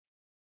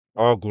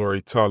All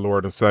glory to our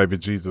Lord and Savior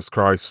Jesus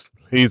Christ.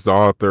 He's the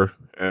author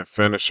and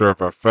finisher of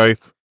our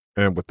faith,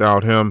 and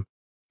without him,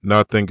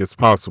 nothing is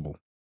possible.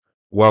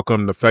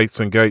 Welcome to Faiths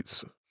and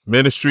Gates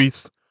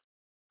Ministries.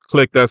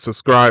 Click that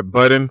subscribe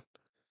button,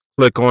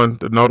 click on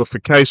the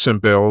notification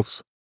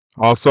bells.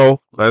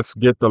 Also, let's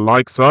get the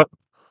likes up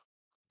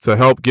to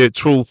help get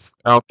truth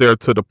out there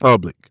to the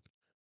public.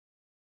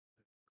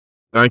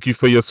 Thank you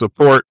for your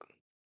support.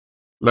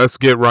 Let's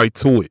get right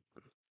to it.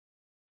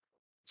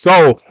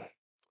 So,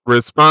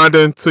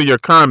 responding to your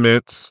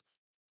comments,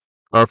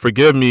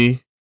 forgive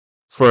me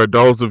for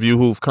those of you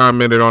who've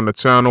commented on the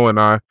channel and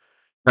I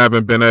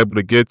haven't been able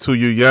to get to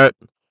you yet.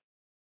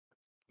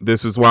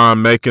 This is why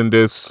I'm making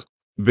this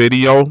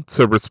video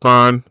to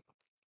respond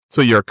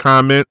to your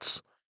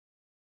comments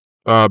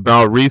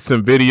about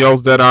recent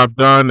videos that I've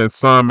done and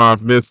some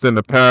I've missed in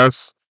the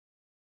past.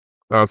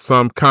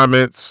 Some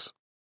comments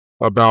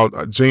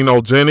about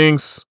Geno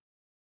Jennings,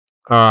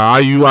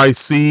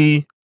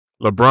 IUIC,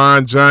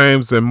 LeBron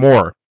James, and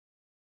more.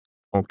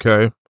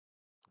 Okay.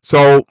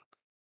 So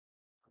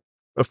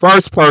the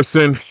first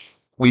person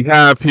we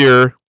have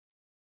here,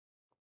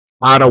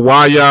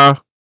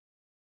 Adawaya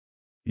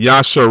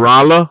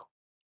Yasharala,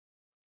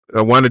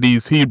 one of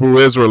these Hebrew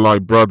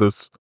Israelite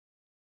brothers.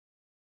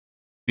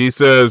 He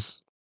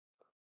says,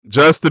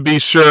 just to be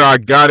sure I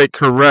got it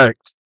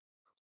correct,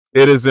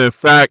 it is in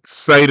fact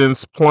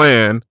Satan's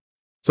plan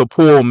to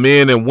pull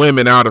men and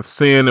women out of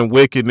sin and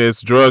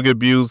wickedness, drug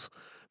abuse,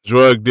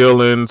 drug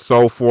dealing,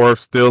 so forth,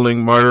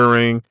 stealing,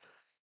 murdering,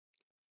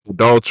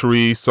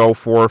 adultery, so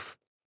forth,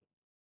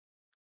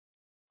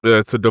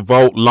 to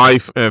devote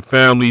life and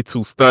family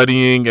to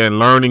studying and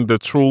learning the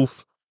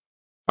truth.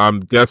 I'm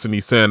guessing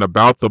he's saying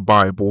about the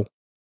Bible.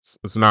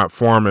 It's not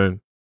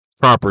forming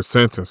proper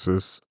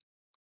sentences.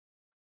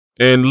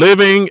 And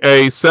living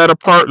a set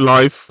apart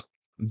life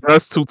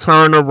just to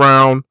turn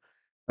around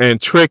and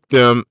trick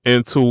them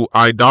into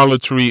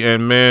idolatry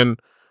and man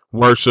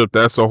worship.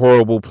 That's a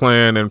horrible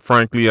plan and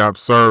frankly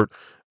absurd.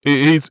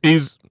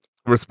 He's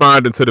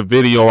responding to the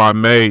video I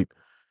made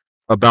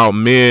about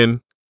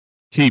men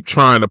keep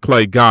trying to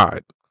play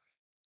God.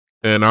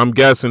 And I'm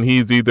guessing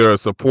he's either a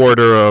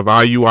supporter of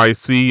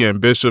IUIC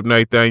and Bishop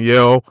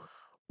Nathaniel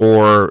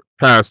or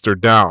Pastor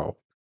Dow,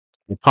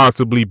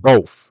 possibly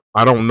both.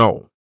 I don't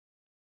know.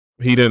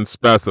 He didn't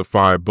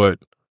specify, but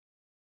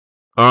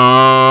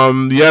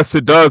yes,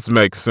 it does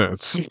make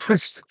sense.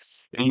 This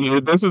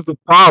is the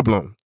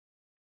problem.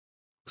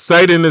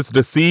 Satan is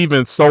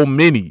deceiving so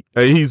many.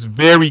 He's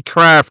very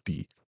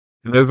crafty.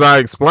 And as I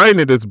explained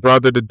to this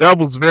brother, the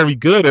devil's very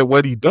good at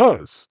what he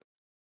does.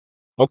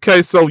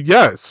 Okay, so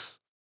yes.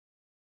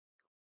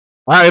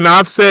 And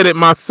I've said it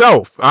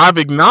myself. I've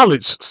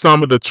acknowledged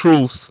some of the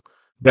truths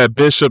that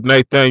Bishop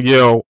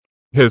Nathaniel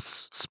has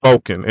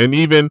spoken, and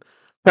even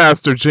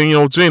Pastor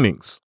Geno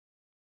Jennings.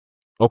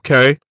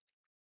 Okay?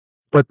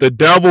 But the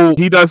devil,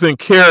 he doesn't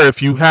care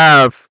if you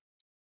have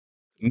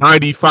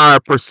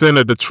 95%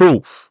 of the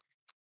truth.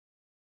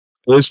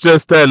 It's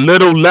just that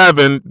little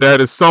leaven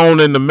that is sown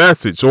in the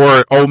message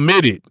or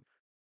omitted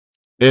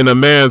in a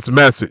man's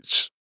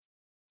message.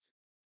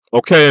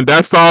 Okay, and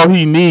that's all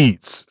he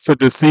needs to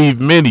deceive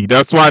many.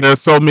 That's why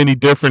there's so many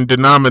different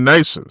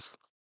denominations.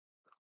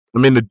 I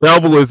mean, the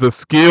devil is a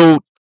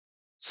skilled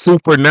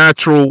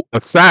supernatural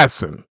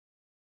assassin.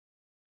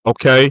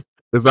 Okay,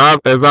 as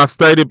I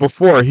stated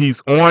before,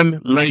 he's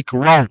on Lake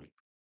Row.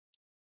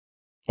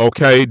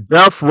 Okay,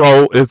 death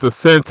row is a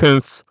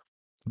sentence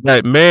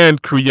that man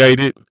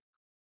created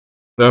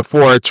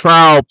for a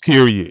trial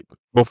period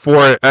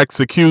before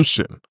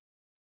execution.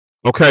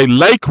 Okay,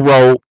 Lake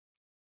Row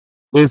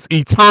is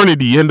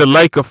eternity in the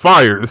lake of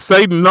fire.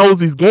 Satan knows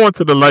he's going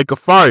to the lake of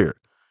fire.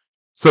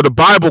 So the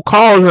Bible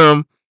called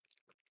him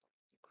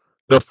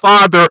the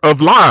father of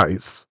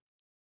lies.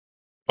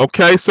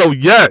 Okay, so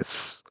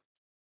yes,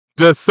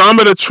 just some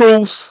of the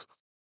truths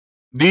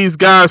these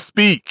guys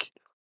speak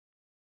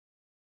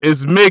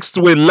is mixed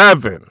with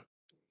leaven.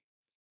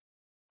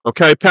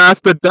 Okay,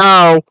 Pastor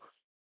Dow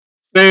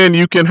saying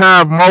you can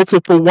have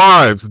multiple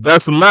wives.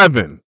 That's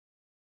leaven.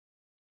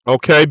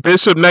 Okay,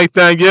 Bishop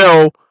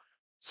Nathaniel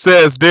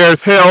says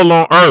there's hell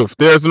on earth.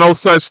 There's no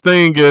such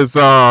thing as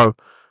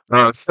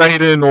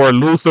Satan or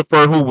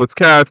Lucifer who was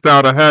cast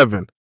out of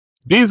heaven.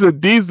 These are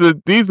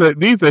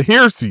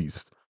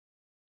heresies.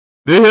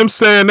 Then him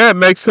saying that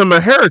makes him a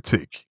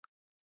heretic.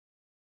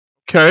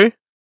 Okay,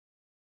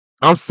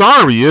 I'm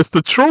sorry, it's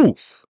the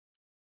truth.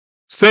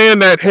 Saying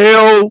that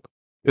hell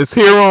is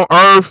here on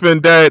earth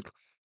and that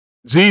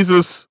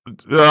Jesus,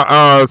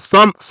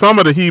 some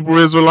of the Hebrew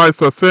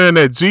Israelites are saying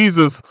that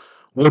Jesus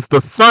was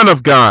the Son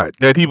of God,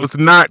 that he was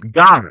not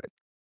God.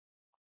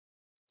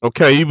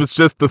 Okay, he was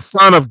just the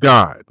Son of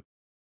God.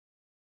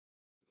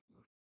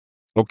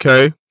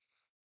 Okay,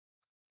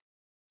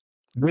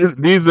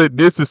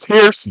 this is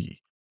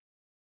heresy.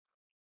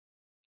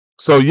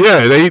 So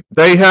yeah,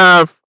 they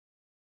have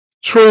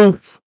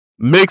truth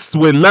mixed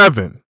with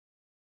leaven.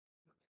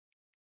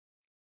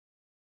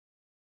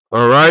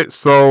 All right,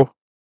 so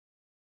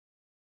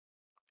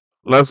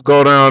let's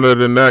go down to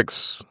the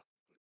next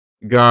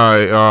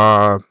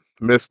guy.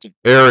 Mr.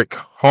 Eric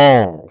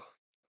Hall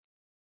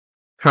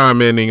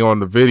commenting on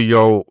the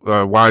video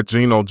why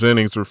Geno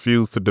Jennings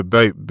refused to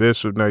debate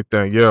Bishop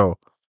Nathaniel.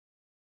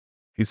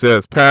 He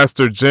says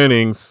Pastor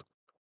Jennings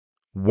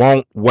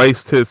won't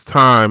waste his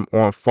time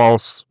on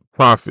false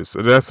prophets.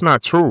 That's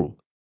not true.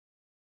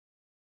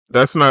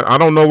 That's not, I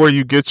don't know where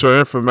you get your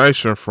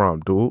information from,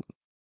 dude.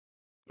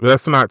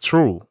 That's not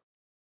true.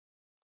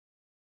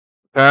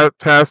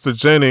 Pastor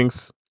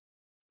Jennings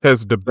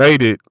has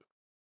debated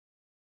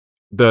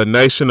the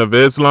Nation of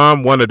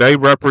Islam, one of their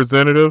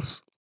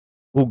representatives,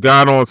 who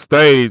got on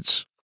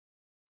stage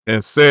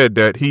and said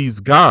that he's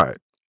God.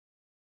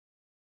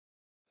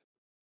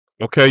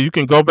 Okay, you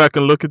can go back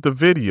and look at the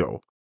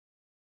video.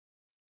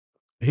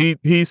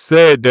 He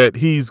said that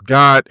he's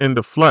God in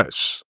the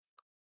flesh.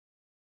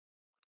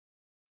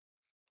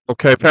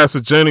 Okay,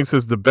 Pastor Jennings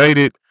has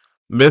debated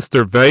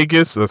Mr.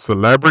 Vegas, a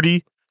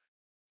celebrity,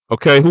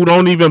 okay, who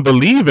don't even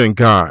believe in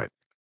God.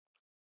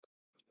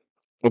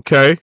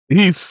 Okay,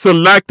 he's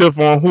selective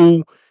on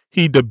who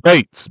he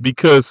debates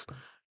because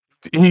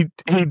he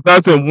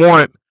doesn't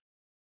want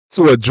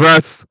to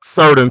address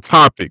certain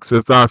topics,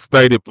 as I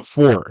stated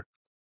before.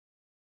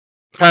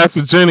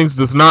 Pastor Jennings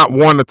does not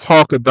want to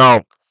talk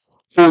about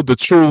who the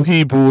true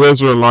Hebrew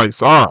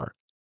Israelites are.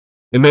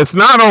 And it's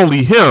not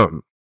only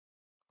him.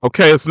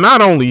 Okay, it's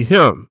not only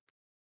him.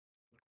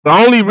 The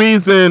only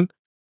reason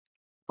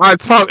I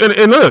talk,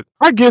 and look,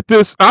 I get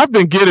this, I've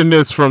been getting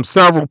this from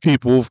several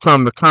people who've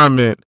come to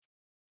comment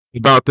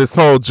about this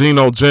whole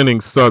Geno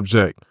Jennings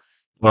subject.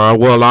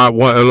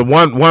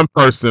 One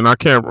person, I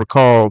can't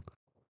recall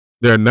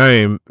their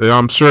name,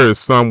 I'm sure it's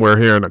somewhere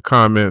here in the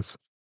comments,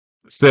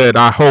 said,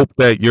 I hope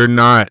that you're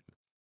not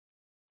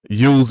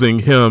using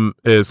him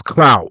as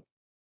clout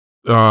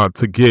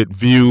to get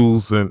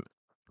views. And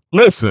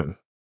listen,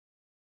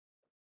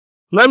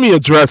 let me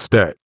address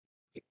that.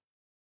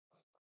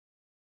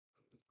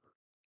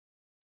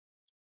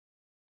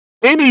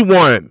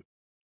 Anyone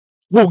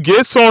who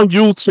gets on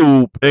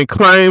YouTube and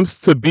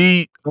claims to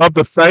be of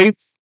the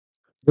faith,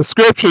 the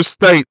scriptures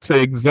state to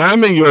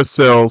examine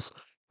yourselves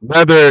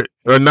whether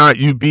or not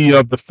you be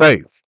of the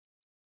faith.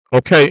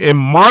 Okay, and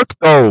mark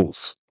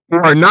those who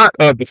are not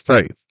of the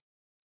faith.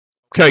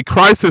 Okay,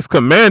 Christ has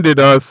commanded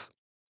us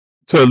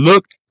to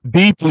look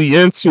deeply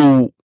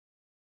into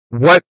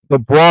what the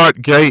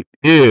broad gate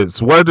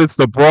is. What is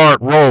the broad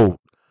road?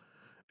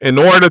 In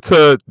order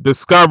to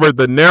discover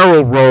the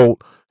narrow road,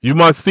 you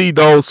must see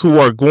those who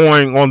are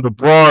going on the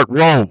broad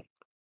road.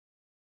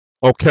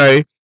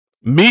 Okay,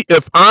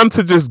 if I'm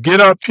to just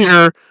get up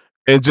here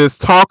and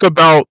just talk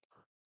about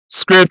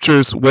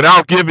scriptures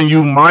without giving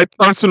you my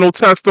personal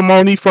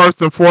testimony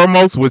first and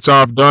foremost, which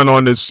I've done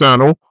on this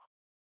channel,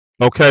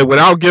 okay,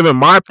 without giving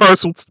my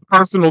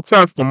personal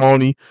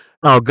testimony,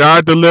 how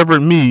God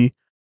delivered me,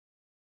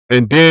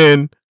 and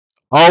then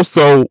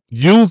also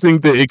using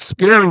the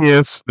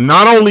experience,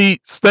 not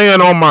only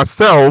staying on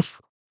myself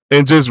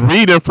and just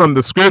reading from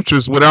the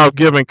scriptures without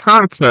giving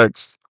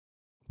context,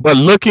 but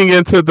looking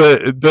into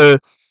the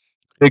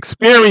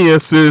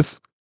experiences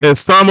and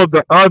some of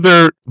the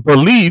other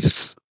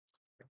beliefs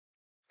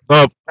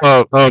of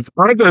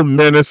other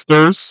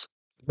ministers,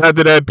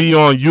 whether that be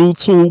on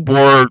YouTube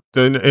or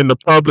in the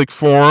public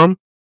forum,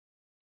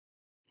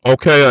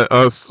 okay,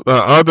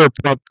 other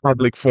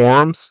public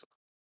forums,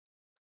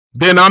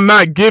 then I'm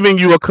not giving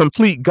you a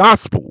complete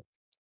gospel.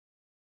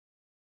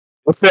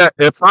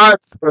 If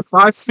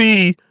I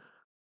see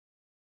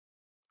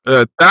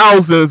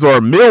thousands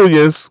or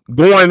millions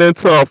going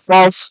into a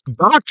false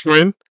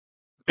doctrine,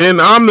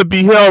 then I'm to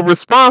be held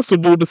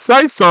responsible to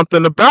say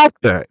something about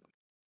that.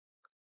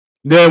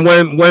 Then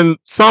when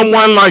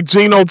someone like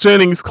Geno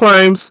Jennings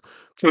claims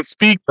to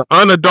speak the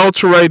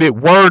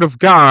unadulterated word of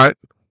God,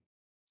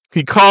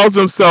 he calls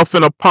himself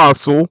an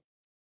apostle.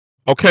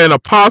 Okay, an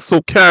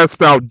apostle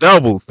casts out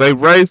devils. They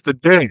raise the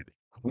dead.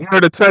 We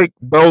are to take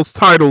those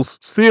titles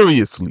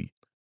seriously.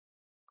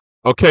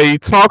 Okay, he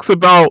talks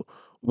about,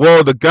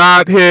 well, the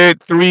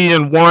Godhead, 3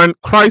 in 1.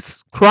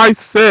 Christ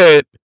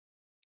said,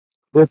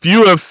 if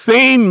you have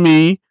seen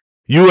me,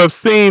 you have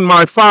seen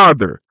my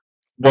Father.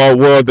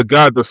 Well,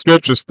 the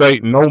scriptures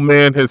state no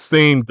man has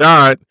seen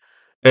God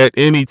at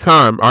any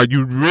time.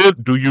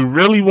 Do you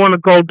really want to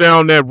go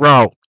down that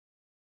route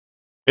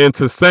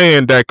into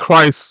saying that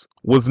Christ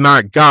was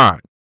not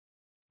God?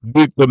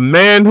 The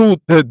man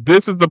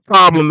this is the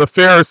problem the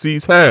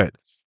Pharisees had.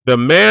 The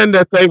man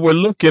that they were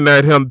looking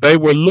at him, they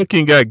were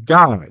looking at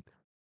God.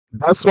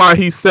 That's why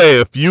he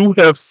said, if you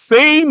have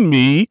seen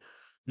me,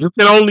 you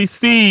can only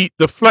see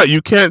the flesh.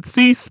 You can't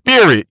see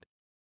spirit.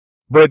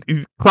 But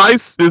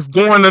Christ is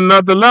going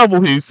another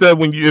level. He said,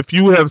 if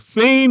you have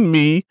seen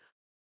me,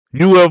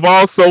 you have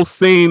also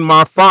seen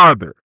my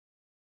Father.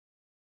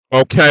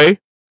 Okay.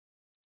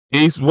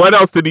 What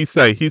else did he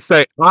say? He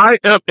said, I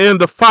am in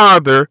the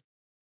Father,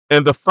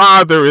 and the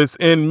Father is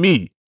in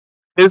me.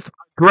 It's a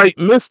great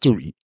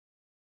mystery.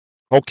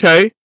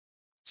 Okay.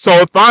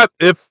 So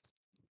if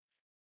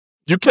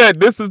you can't,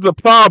 this is the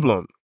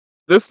problem.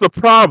 This is the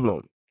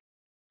problem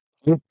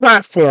with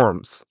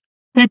platforms.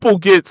 People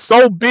get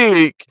so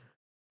big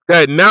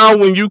that now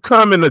when you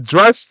come and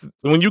address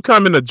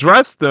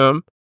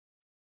them,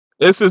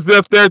 it's as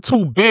if they're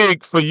too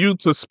big for you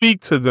to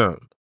speak to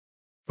them,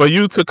 for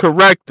you to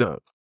correct them.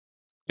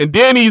 And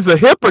then he's a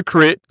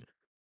hypocrite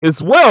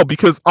as well,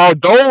 because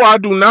although I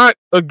do not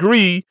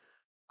agree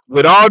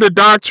with all the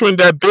doctrine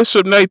that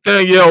Bishop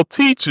Nathaniel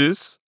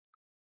teaches,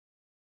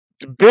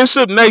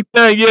 Bishop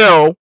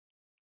Nathaniel,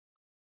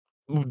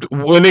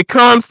 when it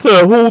comes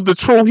to who the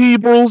true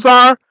Hebrews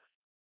are,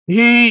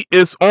 he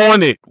is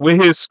on it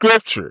with his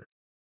scripture.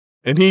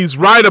 And he's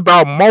right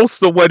about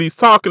most of what he's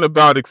talking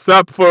about,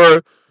 except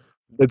for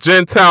the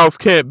Gentiles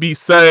can't be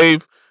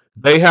saved.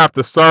 They have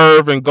to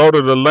serve and go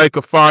to the lake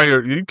of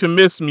fire. You can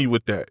miss me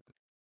with that.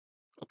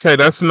 Okay,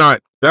 that's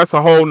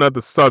a whole nother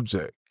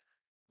subject.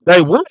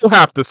 They will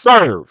have to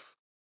serve.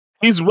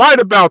 He's right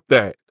about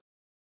that.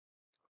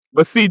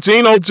 But see,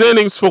 Geno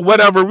Jennings, for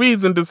whatever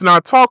reason, does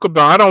not talk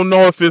about. I don't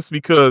know if it's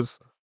because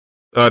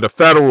the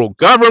federal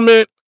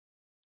government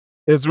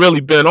has really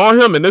been on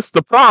him, and it's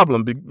the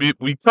problem.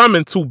 We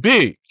coming too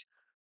big.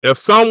 If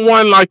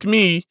someone like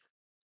me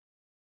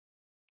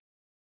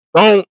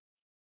don't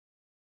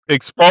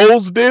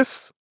expose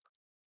this,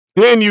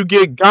 then you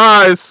get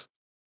guys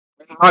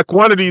like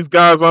one of these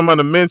guys I'm going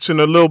to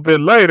mention a little bit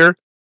later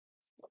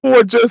who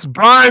are just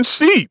blind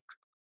sheep.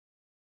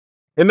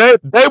 And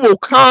they will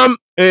come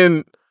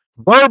and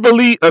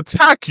verbally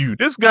attack you.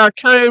 This guy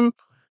came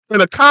in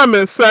the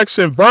comment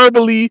section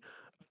verbally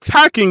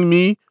attacking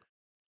me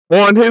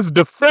on his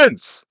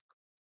defense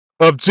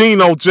of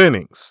Geno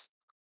Jennings.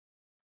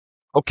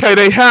 Okay,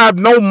 they have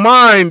no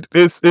mind.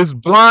 It's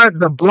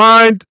blind, the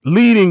blind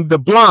leading the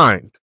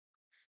blind.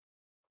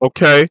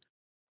 Okay.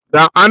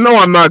 Now I know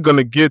I'm not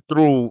gonna get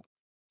through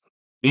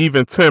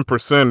even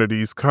 10% of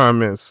these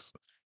comments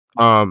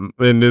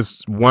in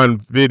this one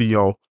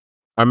video.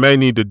 I may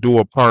need to do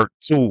a part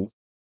 2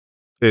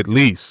 at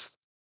least.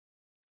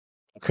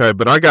 Okay,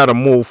 but I gotta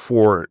move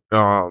forward.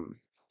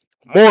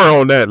 More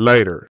on that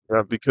later,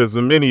 because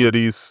many of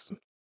these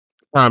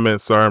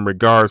comments are in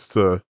regards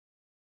to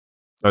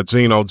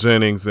Geno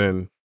Jennings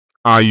and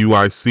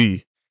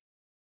IUIC.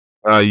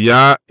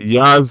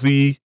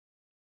 Yazi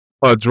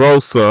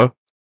Padrosa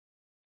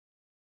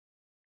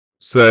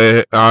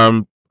say,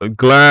 I'm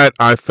glad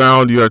I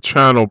found your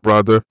channel,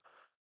 brother.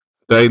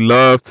 They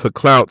love to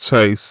clout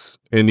chase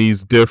in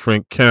these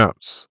different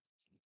camps.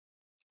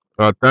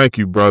 Thank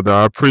you, brother.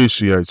 I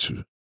appreciate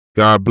you.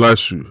 God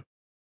bless you.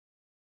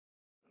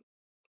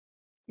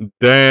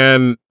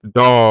 Dan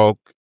Dog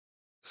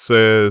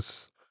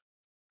says,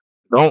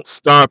 don't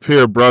stop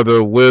here,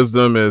 brother.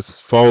 Wisdom is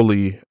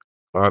folly.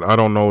 I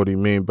don't know what he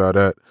mean by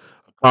that.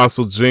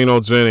 Apostle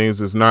Geno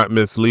Jennings is not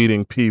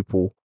misleading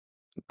people.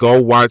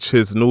 Go watch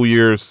his New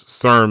Year's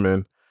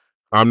sermon.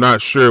 I'm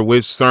not sure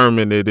which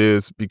sermon it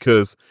is,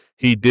 because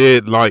he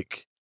did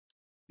like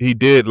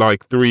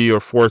 3 or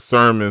 4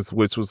 sermons,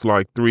 which was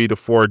like 3 to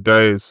 4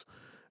 days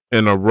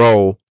in a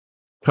row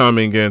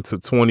coming into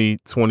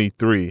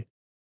 2023.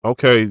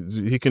 Okay,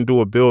 he can do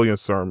 1 billion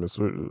sermons.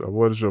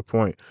 What is your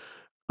point?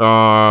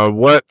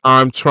 What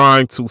I'm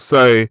trying to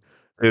say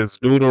is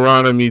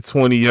Deuteronomy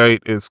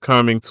 28 is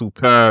coming to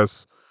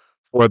pass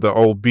for the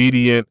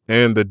obedient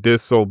and the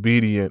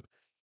disobedient.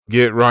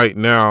 Get right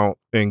now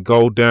and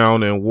go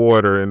down in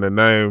water in the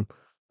name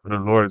of the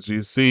Lord.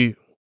 You see,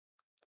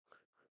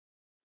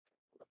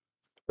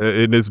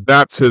 in this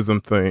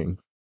baptism thing,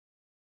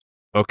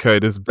 okay,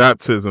 this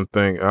baptism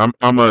thing, I'm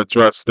gonna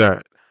address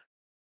that.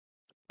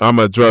 I'm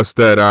gonna address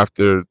that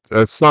after.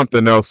 That's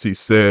something else he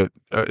said.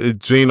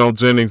 Geno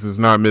Jennings is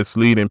not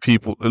misleading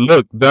people.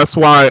 Look, that's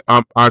why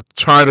I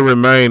try to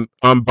remain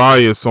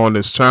unbiased on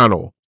this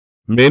channel.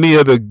 Many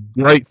of the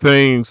great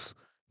things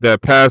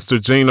that Pastor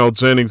Geno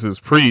Jennings has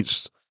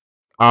preached,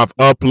 I've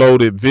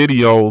uploaded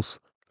videos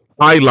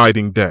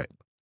highlighting that.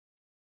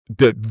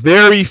 The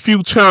very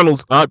few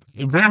channels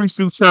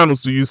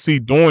do you see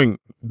doing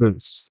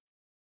this.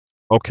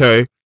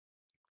 Okay,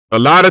 a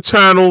lot of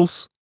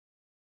channels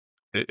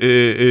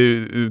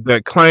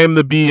that claim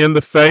to be in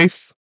the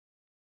faith,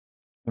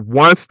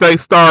 once they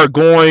start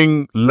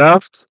going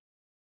left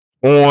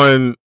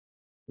on,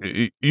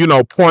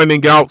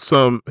 pointing out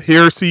some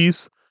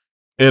heresies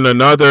in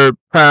another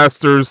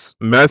pastor's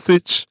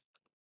message,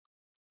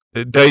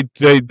 they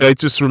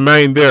just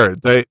remain there.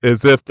 They,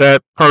 as if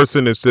that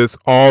person is just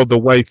all the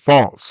way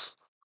false.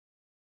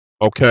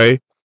 Okay,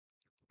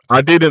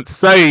 I didn't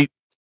say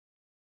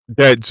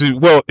that.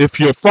 Well, if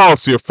you're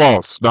false, you're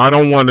false. I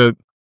don't want to,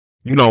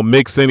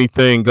 mix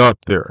anything up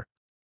there.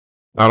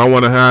 I don't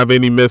want to have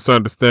any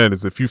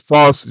misunderstandings. If you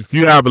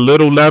have a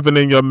little leaven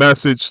in your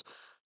message,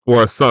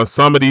 or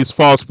some of these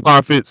false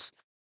prophets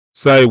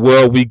say,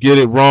 well, we get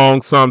it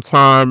wrong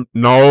sometime.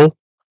 No,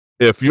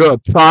 if you're a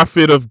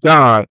prophet of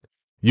God,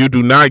 you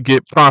do not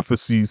get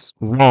prophecies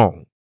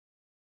wrong.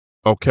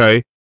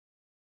 Okay?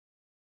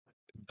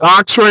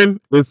 Doctrine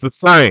is the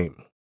same.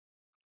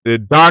 The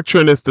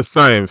doctrine is the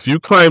same. If you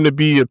claim to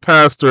be a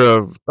pastor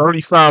of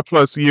 35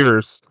 plus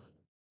years,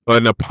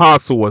 an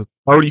apostle of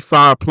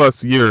 35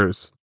 plus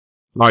years,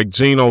 like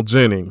Geno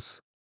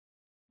Jennings,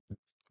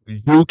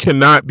 You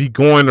cannot be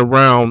going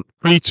around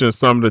preaching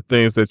some of the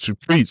things that you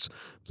preach,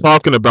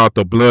 talking about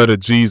the blood of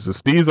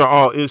Jesus. These are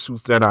all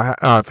issues that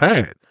I've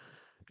had.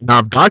 And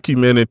I've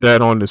documented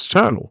that on this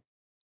channel.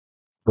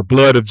 The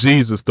blood of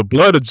Jesus. The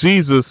blood of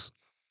Jesus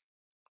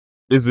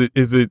is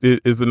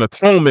an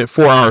atonement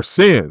for our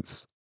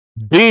sins.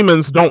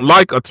 Demons don't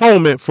like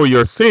atonement for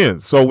your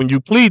sins. So when you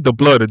plead the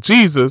blood of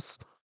Jesus,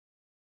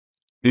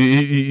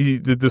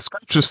 the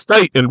scriptures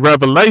state in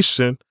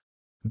Revelation,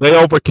 they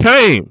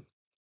overcame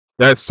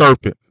that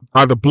serpent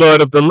by the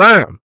blood of the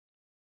Lamb.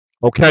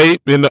 Okay,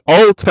 in the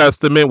Old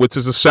Testament, which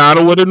is a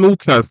shadow of the New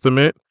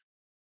Testament,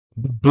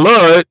 the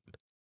blood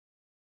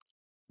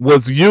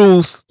was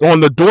used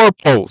on the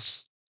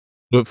doorposts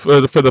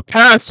for the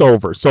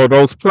Passover. So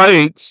those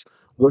plagues,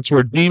 which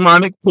were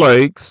demonic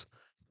plagues,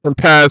 can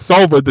pass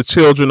over the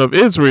children of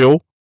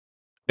Israel,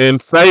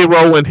 and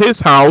Pharaoh and his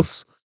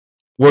house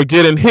were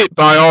getting hit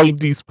by all of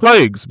these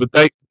plagues, but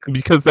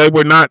because they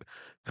were not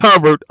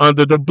covered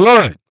under the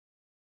blood.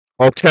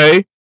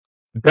 Okay,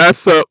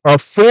 that's a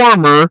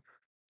former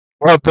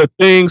of the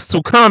things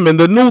to come in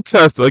the New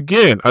Testament.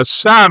 Again, a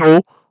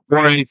shadow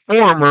or a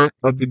former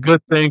of the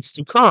good things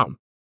to come.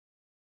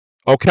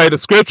 Okay, the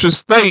scriptures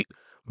state,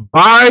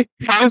 by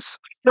his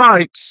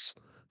stripes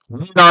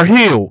we are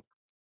healed.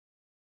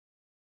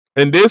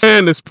 And this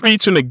man is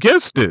preaching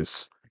against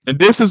this. And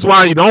this is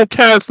why he don't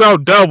cast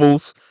out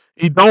devils.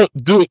 He don't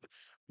do it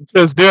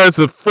because there's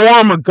a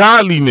form of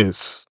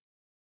godliness.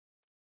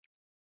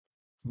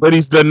 But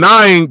he's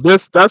denying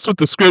this. That's what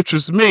the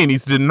scriptures mean.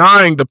 He's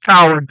denying the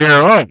power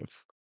thereof.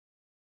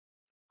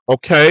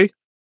 Okay?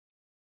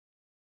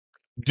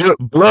 The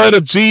blood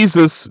of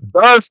Jesus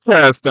does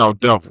cast out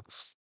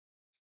devils.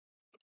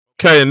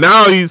 Okay, and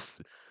now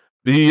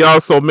he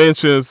also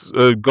mentions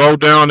go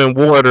down in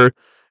water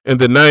in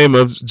the name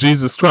of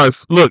Jesus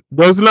Christ. Look,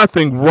 there's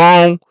nothing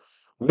wrong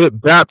with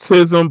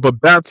baptism, but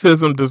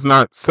baptism does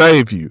not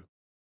save you.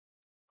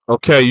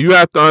 Okay, you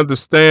have to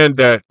understand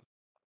that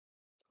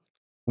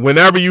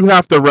whenever you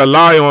have to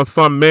rely on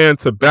some man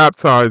to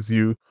baptize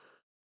you,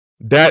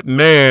 that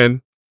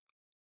man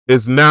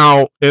is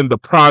now in the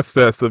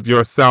process of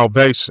your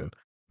salvation.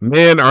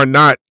 Men are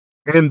not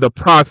in the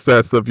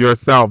process of your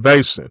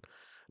salvation.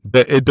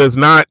 That it does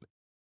not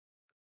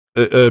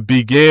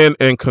begin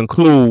and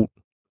conclude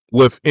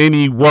with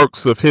any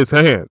works of his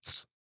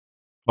hands,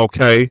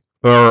 okay,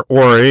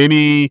 or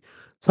any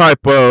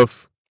type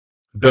of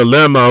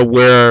dilemma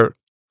where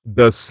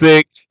the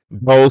sick,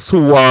 those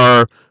who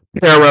are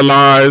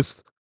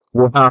paralyzed,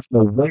 will have to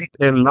wait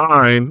in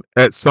line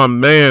at some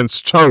man's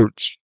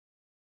church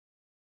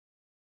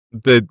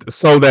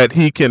so that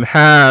he can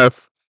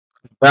have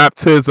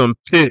baptism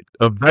pit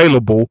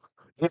available.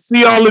 You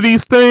see all of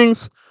these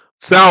things?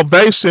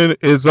 Salvation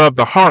is of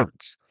the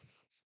heart.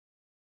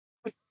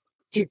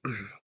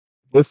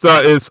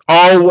 It's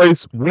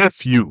always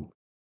with you.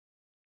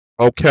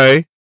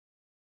 Okay?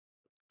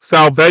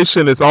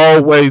 Salvation is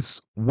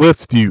always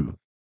with you.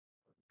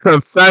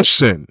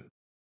 Confession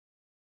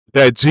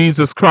that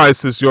Jesus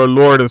Christ is your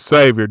Lord and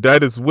Savior,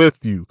 that is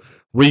with you.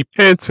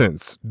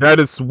 Repentance, that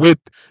is with,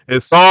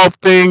 it's all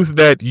things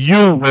that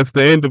you as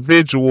the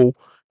individual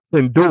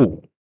can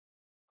do.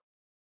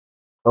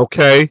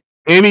 Okay?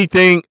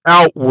 Anything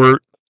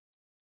outward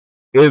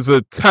is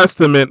a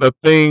testament of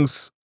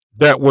things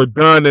that were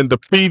done in the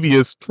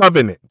previous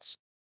covenants.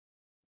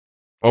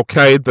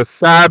 Okay? The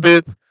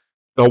Sabbath,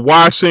 the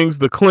washings,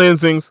 the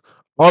cleansings,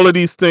 all of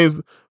these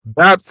things.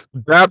 Now,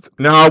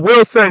 I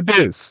will say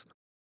this,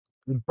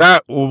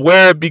 that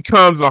where it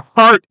becomes a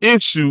heart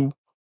issue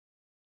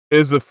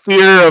is a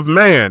fear of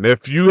man.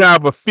 If you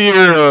have a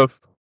fear of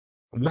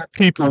what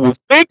people will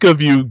think of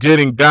you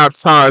getting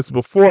baptized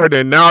before,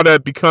 then now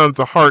that becomes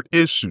a heart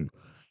issue.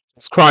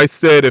 As Christ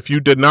said, if you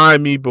deny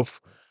me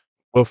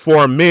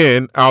before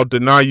men, I'll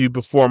deny you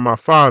before my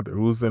Father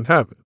who's in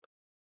heaven.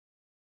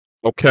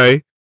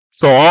 Okay?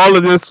 So all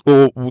of this,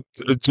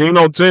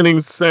 Geno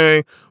Jennings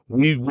saying,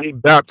 we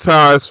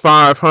baptized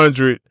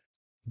 500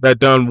 that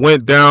done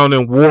went down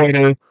in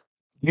water.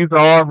 These are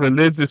all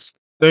religious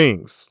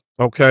things,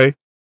 okay?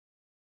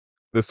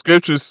 The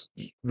scriptures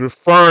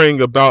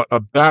referring about a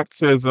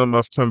baptism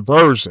of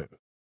conversion,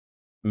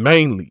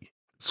 mainly.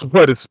 It's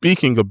what it's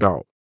speaking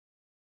about,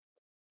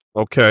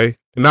 okay?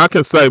 And I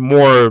can say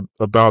more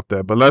about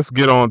that, but let's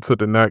get on to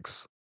the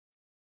next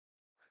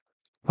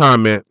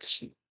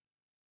comments.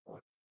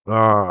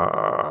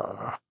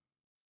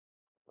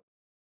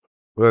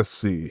 Let's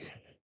see.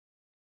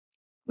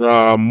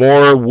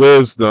 More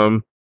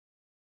wisdom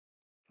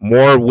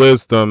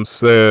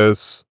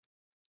says,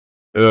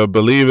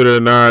 believe it or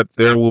not,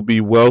 there will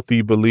be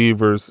wealthy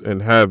believers in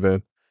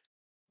heaven.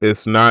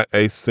 It's not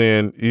a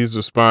sin. He's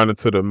responding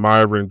to the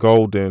Myron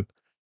Golden.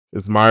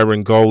 Is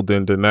Myron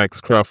Golden the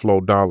next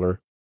Creflo Dollar?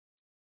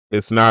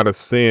 It's not a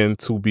sin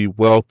to be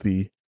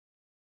wealthy.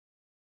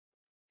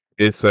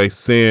 It's a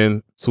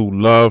sin to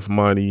love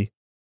money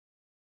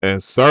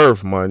and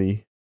serve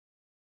money.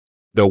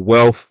 The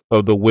wealth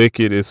of the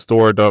wicked is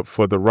stored up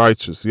for the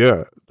righteous.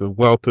 Yeah, the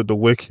wealth of the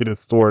wicked is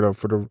stored up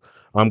for the.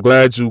 I'm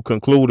glad you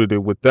concluded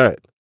it with that.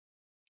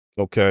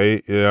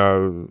 Okay,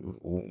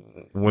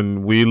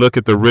 when we look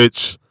at the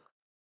rich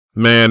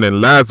man and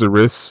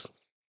Lazarus,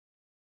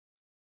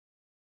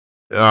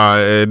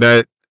 and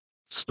that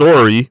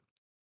story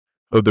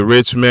of the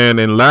rich man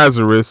and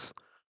Lazarus,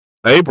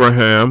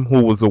 Abraham,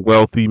 who was a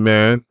wealthy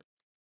man,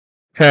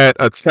 had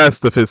a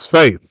test of his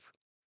faith.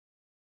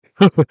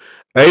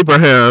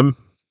 Abraham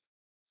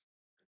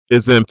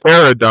is in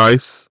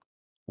paradise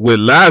with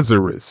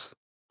Lazarus,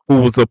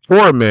 who was a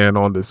poor man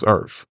on this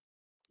earth.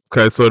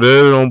 Okay, so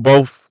they're on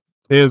both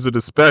ends of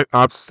the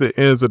opposite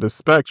ends of the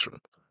spectrum.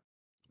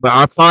 But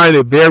I find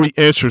it very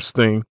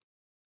interesting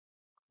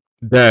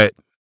that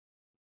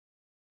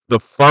the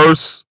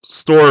first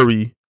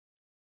story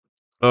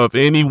of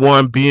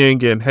anyone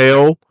being in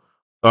hell,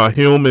 a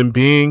human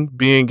being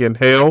in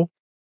hell,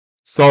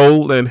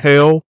 soul in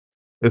hell,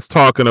 is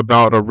talking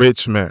about a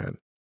rich man.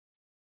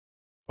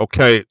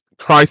 Okay,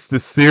 Christ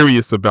is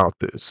serious about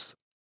this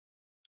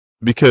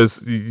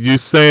because you're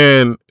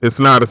saying it's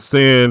not a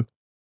sin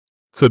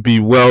to be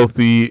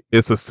wealthy,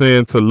 it's a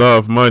sin to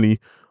love money.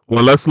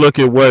 Well, let's look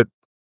at what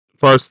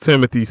 1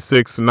 Timothy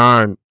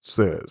 6:9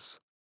 says.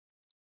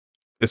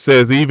 It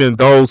says, even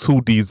those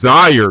who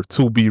desire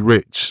to be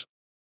rich.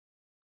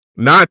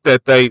 Not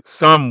that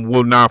some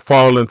will not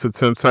fall into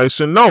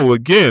temptation. No,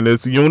 again,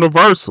 it's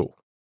universal.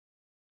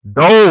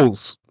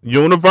 Those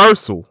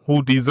universal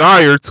who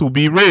desire to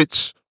be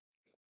rich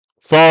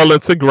fall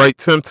into great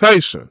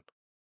temptation.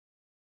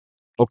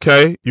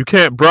 Okay? You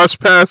can't brush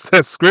past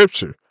that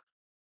scripture.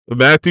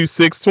 Matthew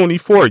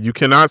 6:24. You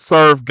cannot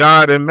serve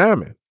God and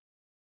mammon.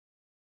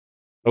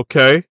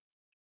 Okay?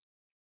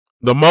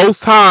 The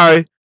Most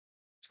High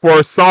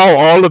foresaw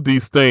all of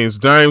these things.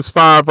 James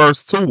 5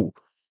 verse 2.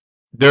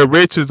 Their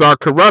riches are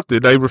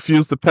corrupted. They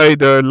refuse to pay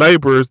their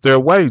laborers their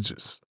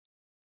wages.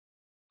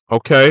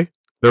 Okay?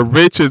 The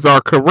riches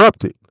are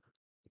corrupted.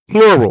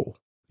 Plural.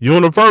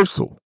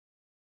 Universal.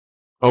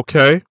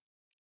 Okay?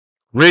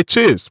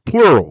 Riches.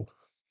 Plural.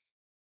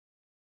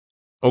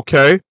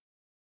 Okay?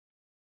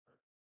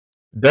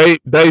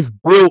 They've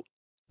built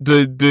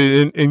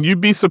and you'd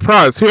be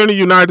surprised. Here in the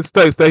United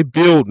States, they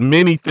build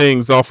many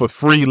things off of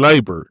free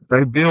labor.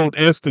 They build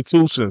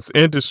institutions,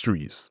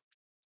 industries,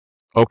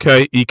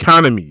 okay,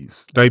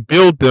 economies. They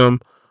build them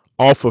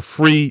off of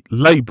free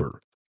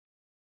labor.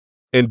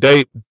 And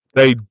they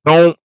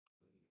don't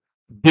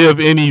give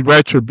any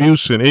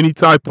retribution, any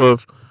type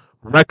of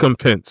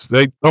recompense.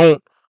 They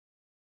don't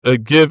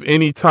give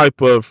any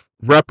type of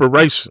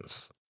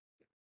reparations.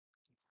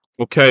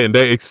 Okay, and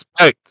they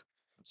expect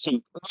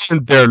to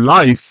end their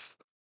life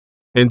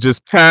and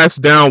just pass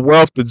down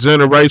wealth to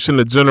generation,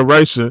 and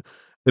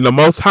the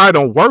Most High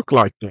don't work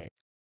like that.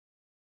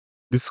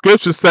 The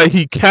scriptures say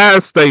he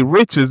casts their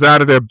riches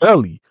out of their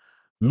belly,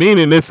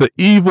 meaning it's an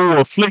evil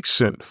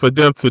affliction for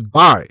them to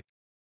die,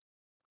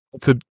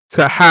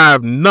 to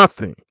have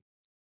nothing,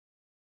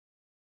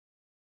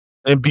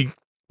 and be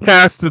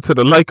cast into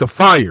the lake of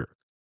fire.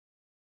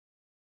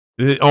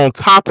 And on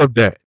top of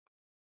that,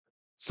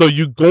 so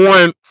you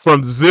going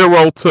from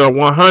 0 to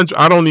 100.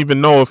 I don't even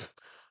know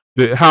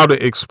how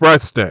to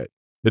express that,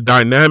 the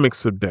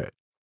dynamics of that,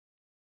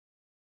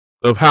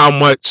 of how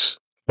much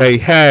they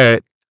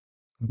had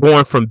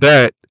going from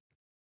that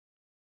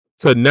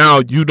to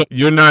now. You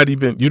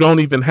don't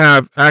even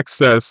have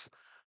access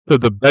to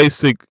the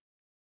basic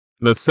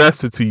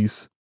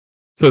necessities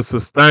to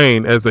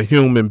sustain as a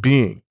human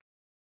being.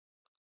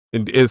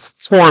 And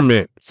it's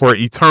torment for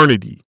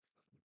eternity.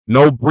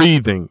 No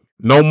breathing,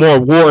 no more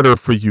water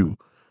for you.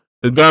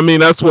 I mean,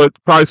 that's what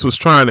Christ was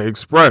trying to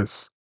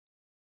express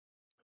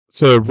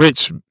to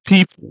rich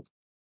people.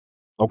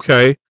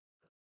 Okay.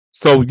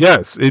 So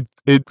yes,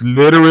 it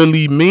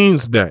literally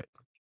means that.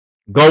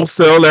 Go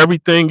sell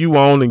everything you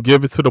own and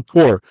give it to the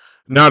poor.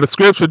 Now the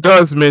scripture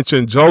does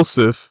mention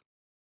Joseph,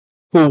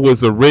 who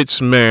was a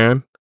rich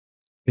man.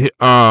 He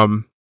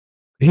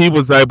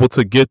was able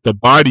to get the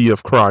body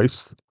of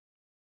Christ.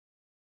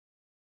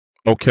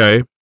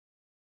 Okay.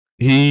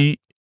 He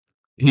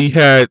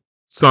had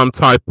some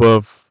type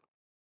of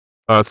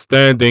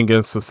standing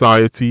in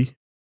society.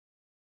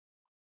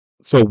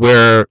 So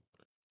where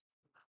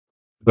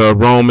the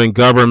Roman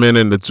government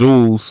and the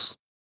Jews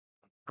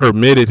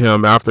permitted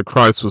him, after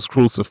Christ was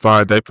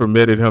crucified, they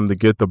permitted him to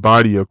get the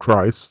body of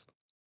Christ.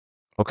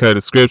 Okay,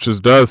 the scriptures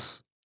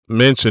does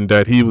mention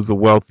that he was a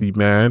wealthy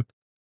man.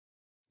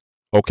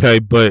 Okay,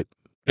 but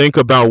think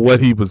about what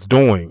he was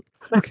doing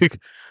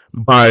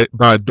by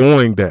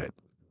doing that.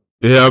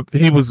 Yeah,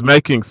 he was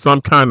making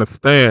some kind of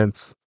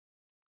stance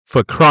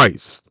for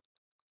Christ.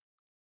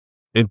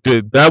 And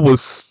that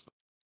was,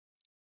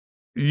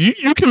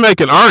 you can make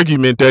an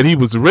argument that he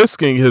was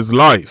risking his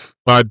life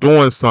by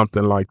doing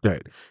something like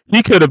that.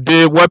 He could have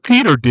did what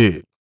Peter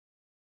did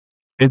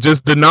and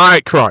just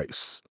denied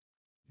Christ.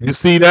 You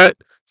see that?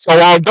 So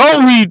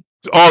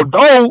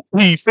although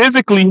he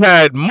physically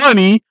had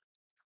money,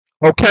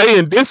 okay,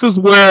 and this is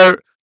where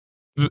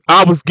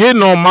I was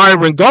getting on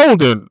Myron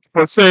Golden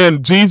for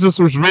saying Jesus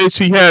was rich,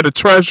 he had a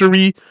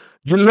treasury.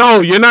 You know,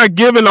 you're not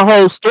giving the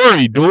whole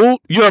story, dude.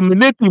 You're a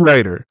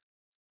manipulator.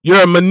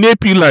 You're a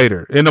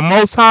manipulator. And the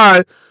Most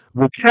High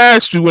will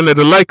cast you into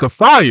the lake of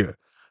fire.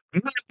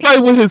 You don't play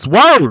with his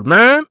word,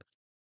 man.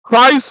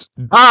 Christ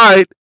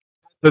died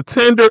the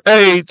tender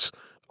age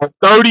of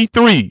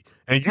 33,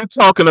 and you're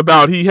talking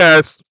about he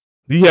has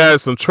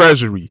some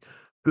treasury.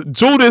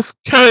 Judas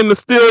came to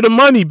steal the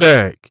money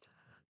bag.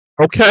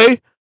 Okay,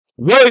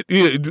 what?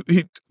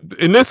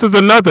 And this is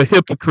another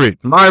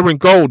hypocrite, Myron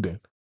Golden.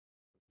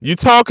 You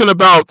talking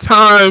about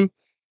time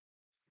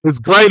is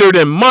greater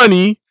than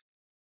money,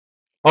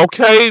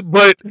 okay?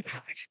 But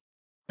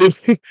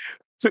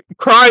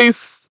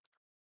Christ,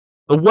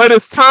 what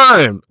is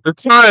time? The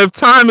time, if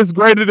time is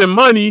greater than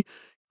money,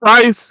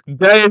 Christ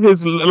gave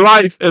his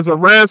life as a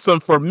ransom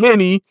for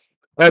many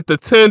at the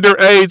tender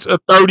age of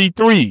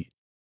 33.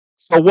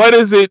 So what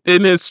is it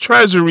in his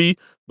treasury?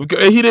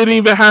 Because he didn't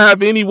even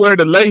have anywhere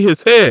to lay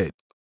his head.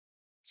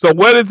 So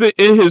what is it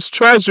in his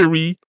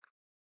treasury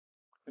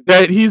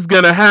that he's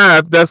gonna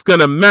have that's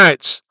gonna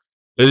match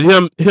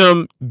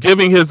him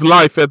giving his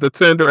life at the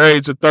tender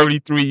age of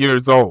 33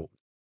 years old?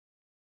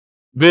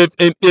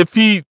 If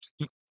he,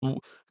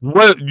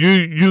 what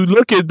you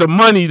look at the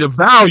money, the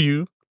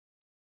value,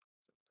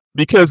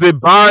 because it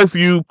buys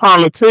you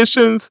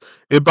politicians,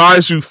 it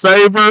buys you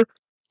favor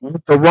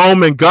with the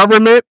Roman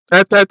government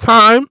at that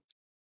time.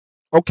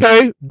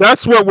 Okay,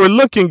 that's what we're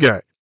looking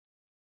at.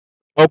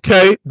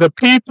 Okay, the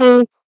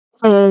people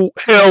who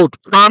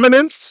held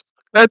prominence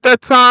at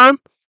that time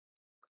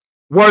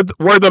were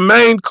the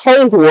main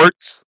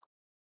cohorts,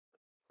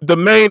 the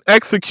main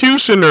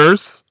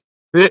executioners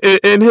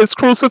in his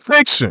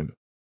crucifixion.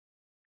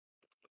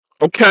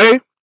 Okay,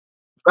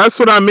 that's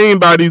what I mean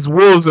by these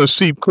wolves in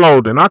sheep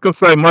clothing. I can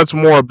say much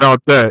more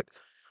about that,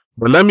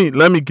 but let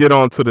me get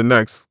on to the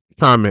next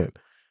comment.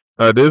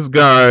 This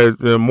guy,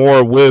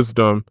 more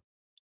wisdom.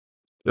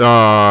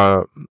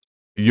 Uh,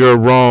 you're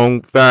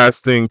wrong.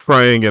 Fasting,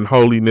 praying, and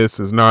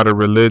holiness is not a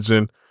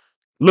religion.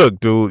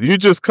 Look, dude, you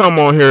just come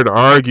on here to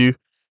argue.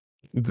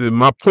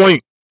 My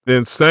point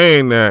in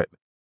saying that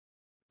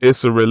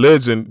it's a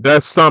religion,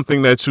 that's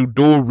something that you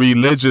do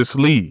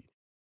religiously,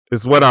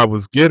 is what I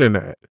was getting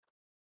at.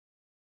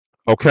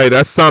 Okay,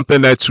 that's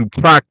something that you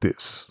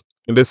practice.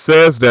 And it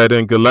says that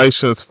in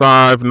Galatians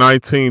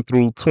 5:19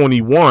 through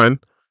 21,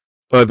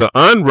 for the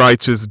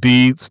unrighteous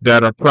deeds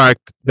that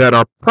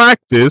are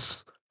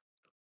practiced,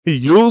 he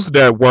used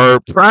that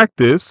word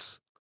practice.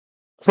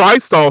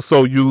 Christ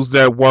also used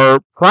that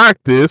word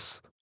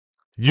practice.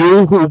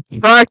 You who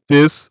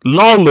practice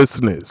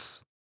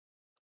lawlessness.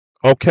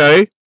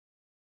 Okay?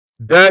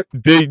 That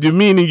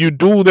meaning you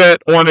do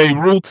that on a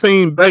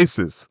routine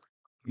basis.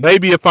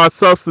 Maybe if I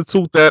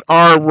substitute that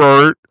R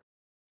word,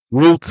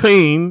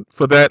 routine,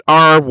 for that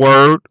R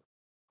word,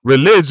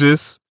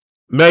 religious,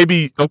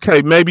 maybe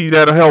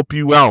that'll help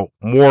you out.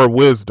 More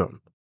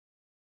wisdom.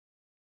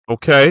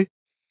 Okay?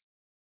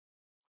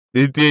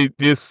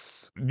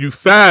 This you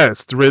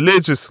fast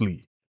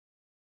religiously.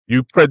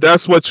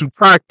 That's what you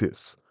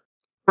practice.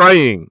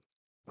 Praying,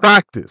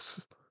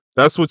 practice.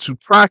 That's what you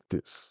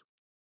practice.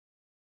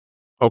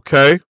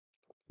 Okay?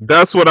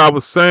 That's what I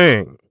was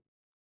saying.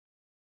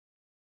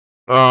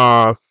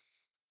 Okay.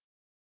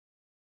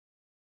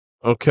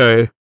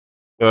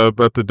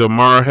 But the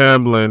Damar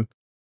Hamlin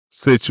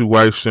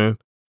situation,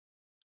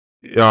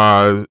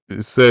 it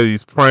said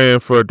he's praying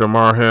for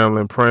Damar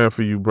Hamlin, praying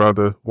for you,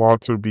 brother.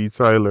 Walter B.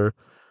 Taylor.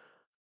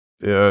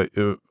 Yeah,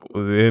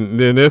 and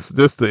then this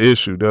the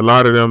issue. There are a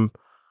lot of them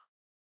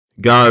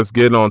guys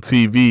getting on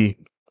TV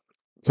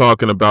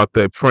talking about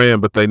they praying,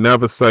 but they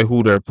never say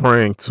who they're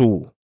praying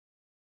to.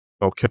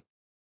 Okay.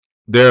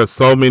 There are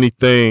so many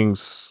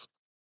things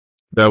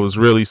that was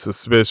really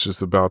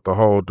suspicious about the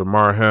whole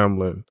Damar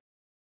Hamlin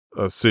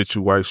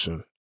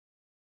situation.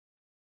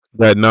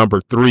 That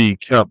number 3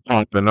 kept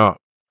popping up.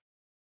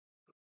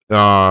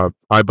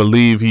 I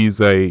believe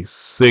he's a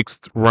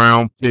 6th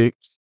round pick.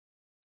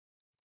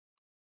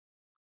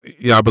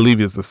 Yeah, I believe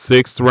he's a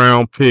 6th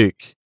round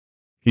pick.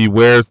 He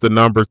wears the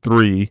number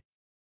 3.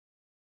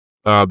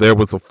 There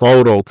was a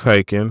photo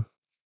taken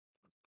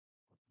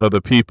of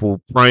the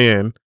people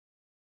praying,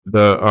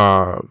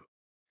 the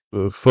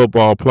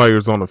football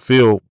players on the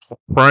field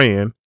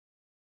praying,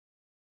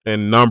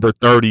 and number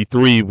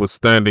 33 was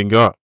standing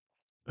up.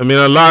 I mean,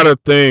 a lot of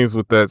things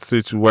with that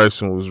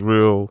situation was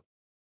real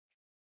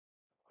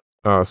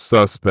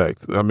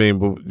suspect. I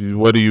mean,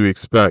 what do you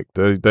expect?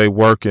 They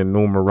work in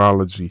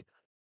numerology.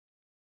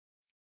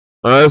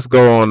 Let's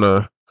go on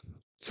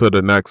to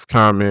the next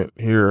comment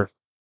here.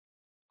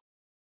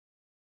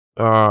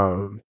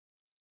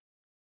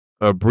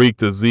 Breek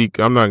the Zeke.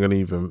 I'm not gonna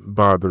even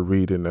bother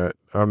reading that.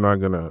 I'm not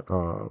gonna.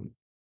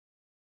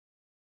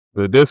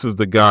 But this is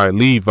the guy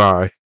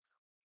Levi.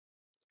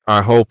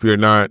 I hope you're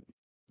not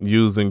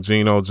using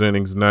Geno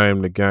Jennings'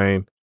 name to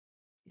gain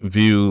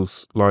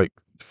views. Like,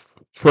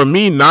 for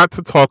me, not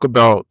to talk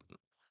about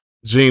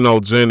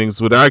Geno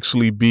Jennings would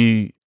actually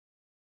be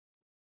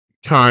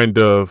kind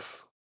of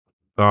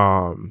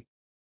I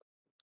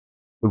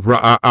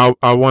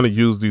want to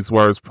use these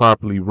words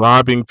properly,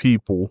 robbing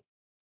people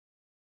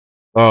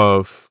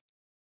of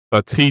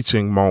a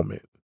teaching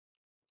moment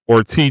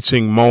or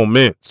teaching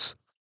moments,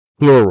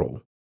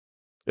 plural.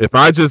 If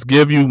I just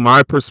give you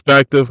my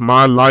perspective,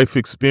 my life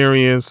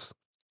experience,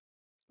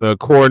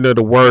 according to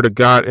the word of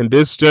God in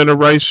this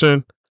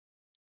generation,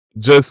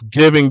 just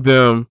giving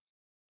them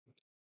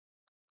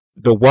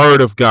the word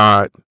of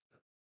God.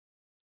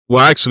 Well,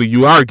 actually,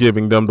 you are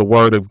giving them the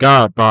word of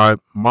God by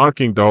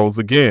mocking those,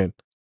 again,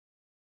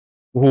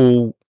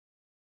 who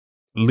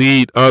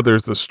lead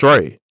others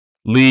astray,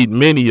 lead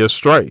many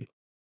astray.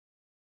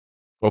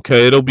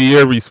 Okay, it'll be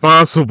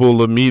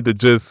irresponsible of me to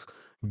just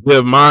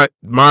give my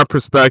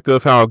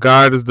perspective, how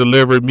God has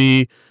delivered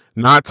me,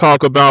 not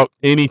talk about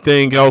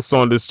anything else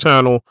on this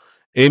channel,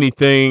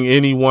 anything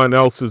anyone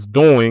else is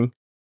doing,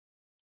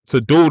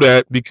 to do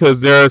that, because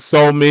there are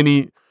so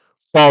many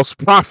false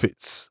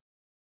prophets.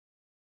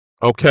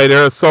 Okay,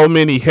 there are so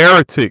many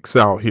heretics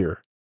out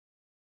here.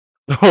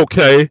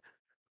 Okay,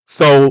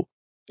 so,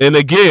 and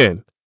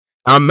again,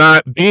 I'm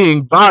not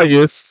being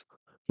biased,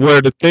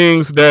 where the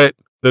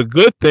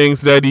good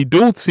things that he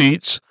do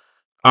teach,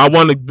 I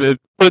want to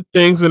put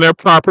things in their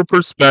proper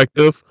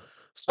perspective,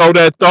 so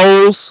that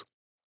those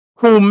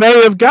who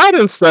may have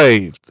gotten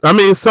saved, I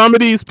mean, some of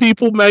these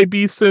people may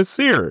be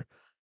sincere.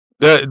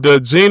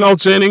 The Geno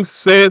Jennings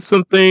said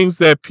some things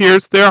that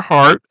pierced their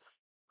heart,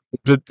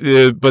 but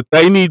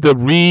they need to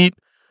read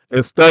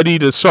and study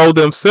to show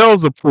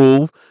themselves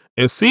approved,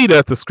 and see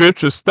that the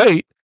scriptures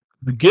state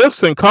the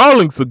gifts and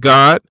callings of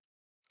God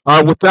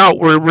are without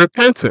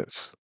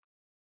repentance.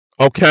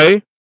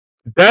 Okay,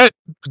 that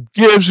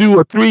gives you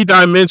a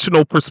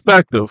three-dimensional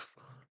perspective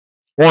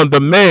on the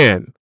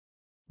man,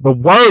 the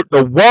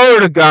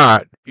word of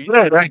God.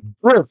 Yeah, that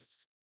gift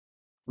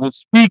will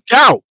speak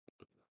out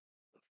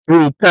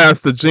through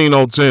Pastor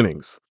Geno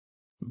Jennings.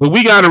 But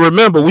we got to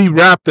remember, we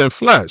wrapped in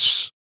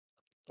flesh.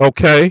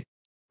 Okay,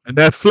 and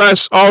that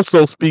flesh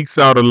also speaks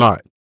out a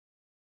lot.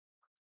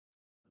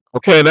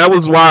 Okay, that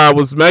was why I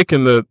was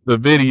making the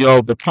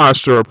video, The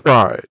Posture of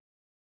Pride.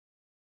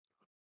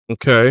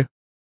 Okay,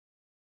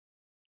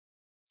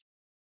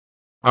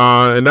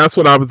 and that's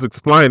what I was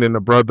explaining to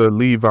Brother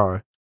Levi.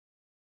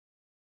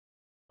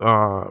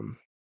 Um,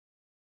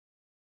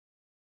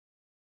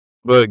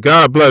 but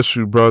God bless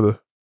you, brother.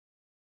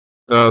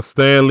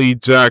 Stanley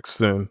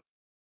Jackson.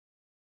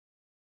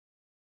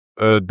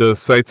 The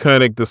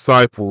satanic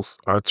disciples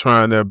are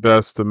trying their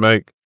best to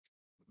make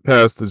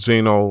Pastor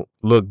Geno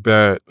look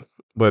bad,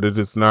 but it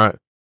is not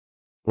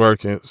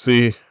working.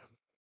 See,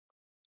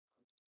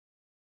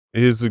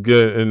 here's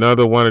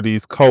another one of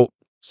these cult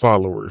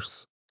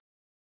followers.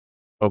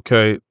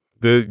 Okay,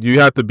 you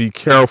have to be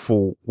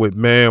careful with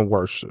man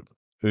worship.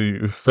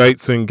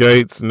 Fates and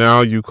Gates.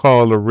 Now you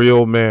call a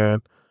real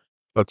man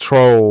a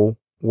troll,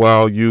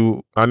 while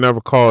I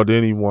never called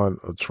anyone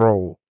a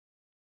troll.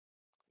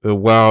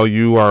 While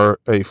you are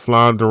a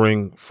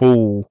floundering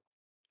fool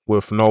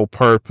with no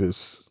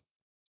purpose.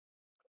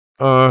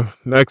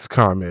 Next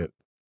comment.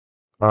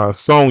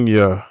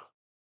 Sonya.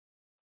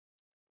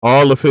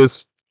 All of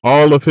his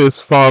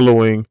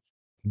following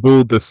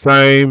do the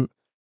same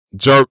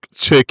jerk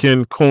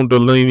chicken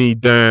kundalini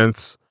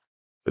dance.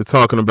 They're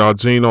talking about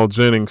Geno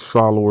Jennings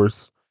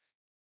followers,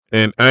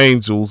 and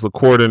angels,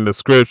 according to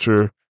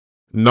scripture,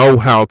 know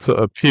how to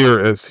appear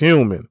as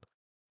human.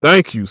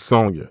 Thank you,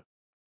 Sonya.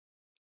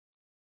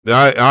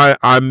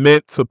 I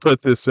meant to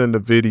put this in the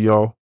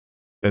video,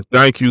 and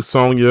thank you,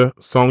 Sonya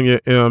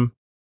M,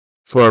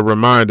 for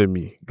reminding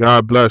me.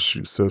 God bless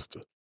you,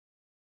 sister.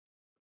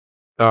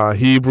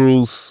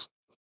 Hebrews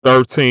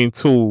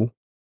 13:2.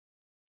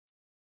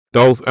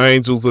 Those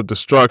angels of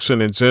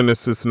destruction in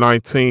Genesis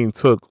 19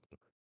 took.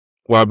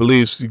 Well, I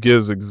believe she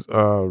gives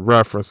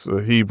reference to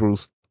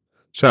Hebrews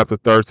chapter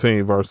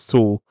 13, verse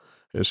 2,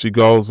 and she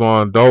goes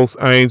on. Those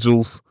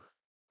angels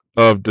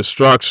of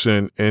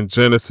destruction in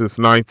Genesis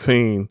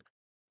 19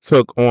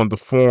 took on the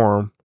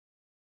form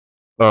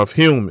of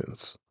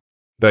humans.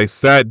 They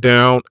sat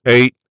down,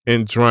 ate,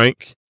 and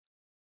drank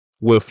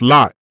with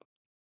Lot.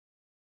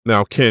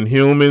 Now, can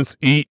humans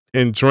eat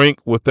and drink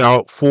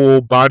without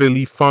full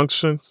bodily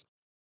functions?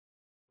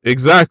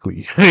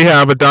 Exactly. They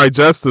have a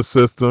digestive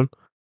system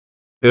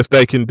if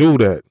they can do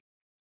that.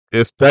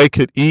 If they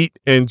could eat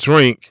and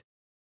drink,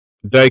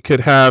 they could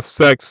have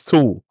sex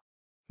too.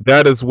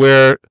 That is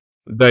where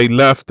they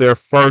left their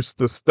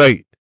first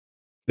estate,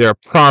 their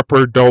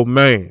proper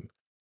domain.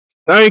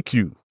 Thank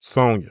you,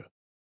 Sonya.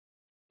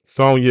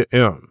 Sonya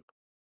M.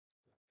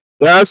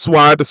 That's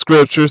why the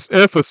scriptures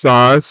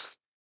emphasize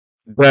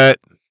that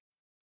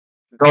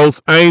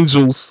those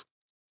angels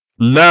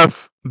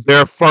left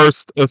their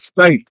first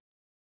estate.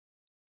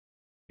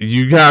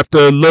 You have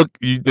to look,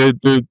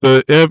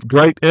 the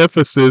great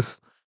emphasis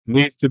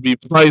needs to be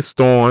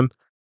placed on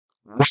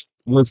what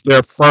was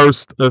their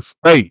first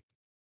estate.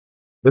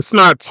 It's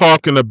not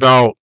talking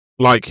about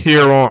like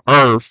here on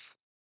earth,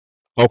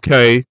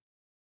 okay,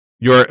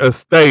 your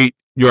estate,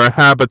 your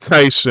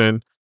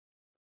habitation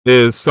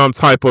is some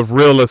type of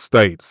real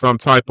estate, some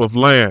type of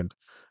land,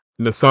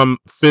 some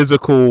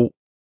physical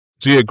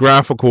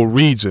geographical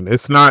region.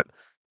 It's not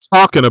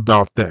talking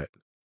about that.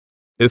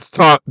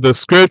 The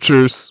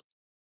scriptures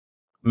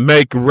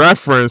make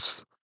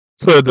reference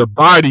to the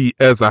body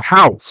as a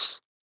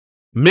house.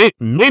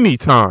 Many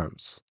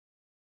times.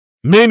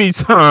 Many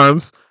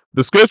times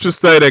the scriptures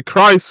say that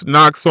Christ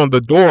knocks on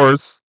the door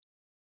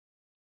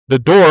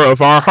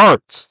of our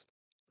hearts.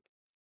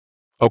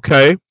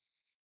 Okay?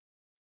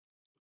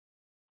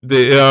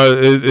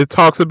 It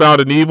talks about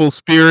an evil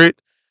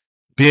spirit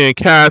being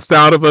cast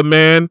out of a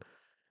man.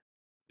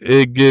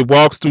 It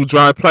walks through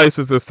dry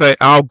places and say,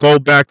 I'll go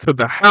back to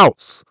the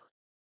house.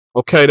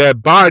 Okay,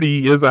 that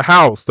body is a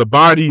house. The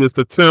body is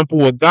the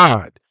temple of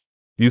God.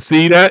 You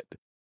see that?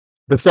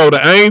 And so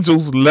the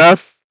angels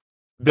left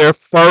their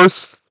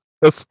first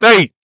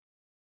estate,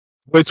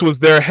 which was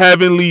their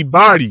heavenly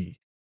body.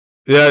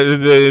 Yeah,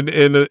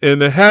 in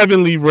the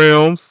heavenly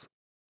realms,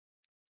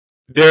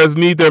 there's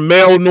neither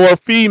male nor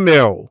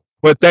female,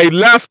 but they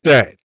left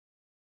that.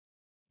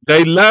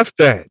 They left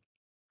that.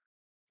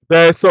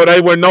 So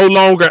they were no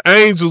longer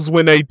angels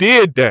when they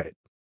did that.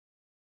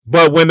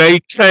 But when they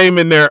came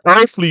in their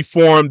earthly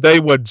form, they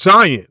were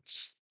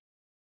giants.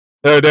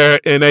 And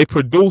they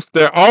produced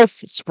their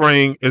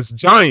offspring as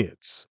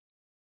giants.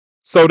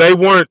 So they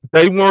weren't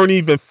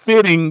even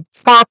fitting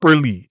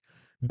properly.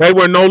 They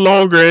were no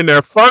longer in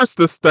their first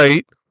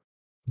estate.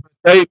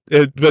 But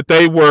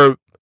they were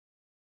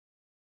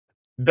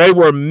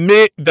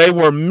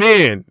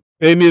men.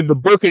 And in the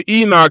book of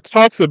Enoch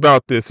talks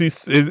about this.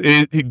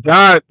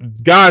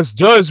 God's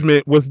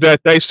judgment was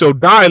that they shall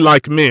die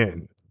like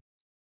men.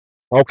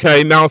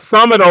 Okay, now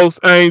some of those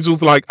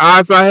angels, like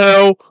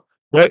Azazel,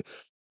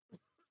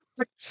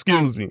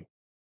 excuse me,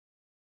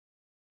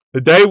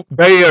 they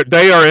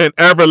are in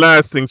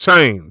everlasting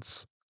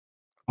chains.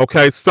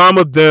 Okay, some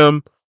of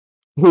them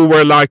who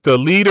were like the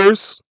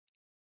leaders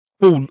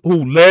who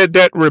led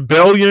that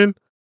rebellion,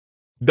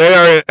 they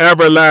are in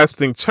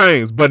everlasting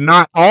chains, but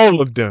not all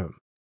of them.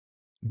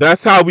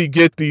 That's how we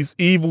get these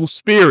evil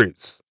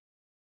spirits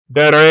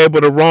that are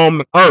able to roam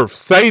the earth.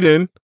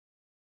 Satan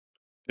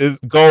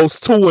goes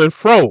to and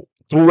fro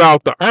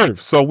throughout the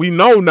earth. So we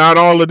know not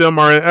all of them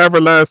are in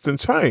everlasting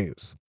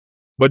chains.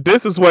 But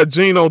this is what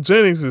Geno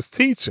Jennings is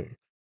teaching.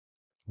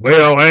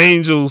 Well,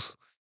 angels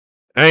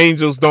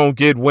don't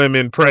get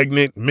women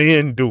pregnant,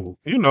 men do.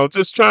 You know,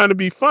 just trying to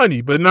be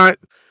funny, but not.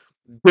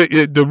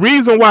 The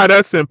reason why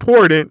that's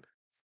important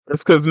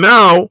is because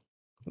now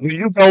when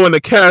you go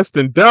into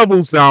casting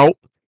devils out,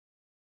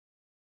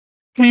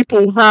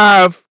 people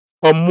have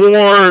a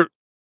more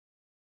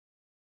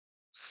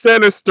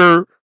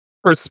sinister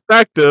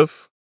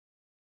perspective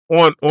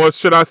on, or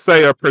should I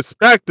say, a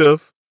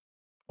perspective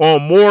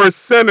on more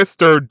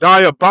sinister,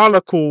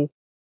 diabolical,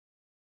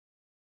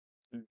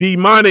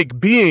 demonic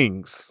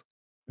beings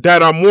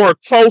that are more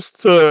close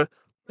to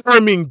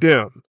harming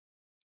them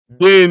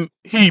than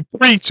he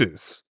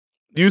preaches.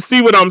 You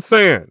see what I'm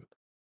saying?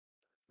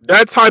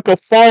 That type of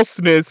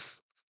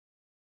falseness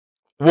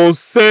will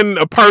send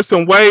a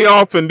person way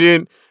off, and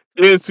then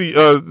see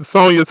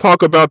Sonya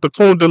talk about the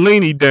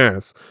Kundalini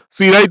dance.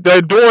 See,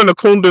 they're doing the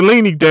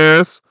Kundalini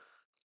dance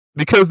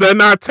because they're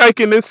not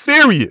taking it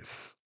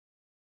serious.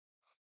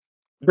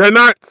 They're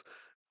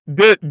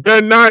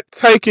not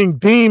taking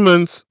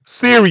demons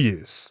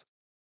serious.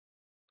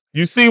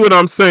 You see what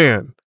I'm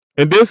saying?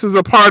 And this is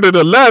a part of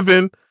the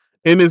leaven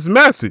in his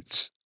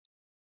message.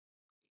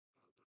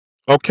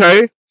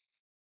 Okay?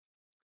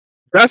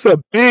 That's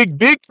a big,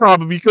 big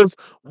problem, because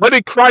what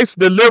did Christ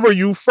deliver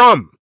you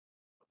from?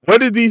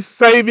 What is he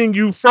saving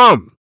you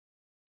from?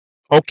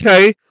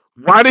 Okay?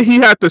 Why did he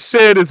have to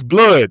shed his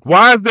blood?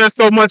 Why is there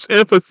so much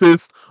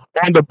emphasis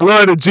on the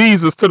blood of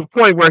Jesus, to the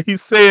point where he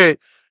said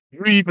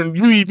you even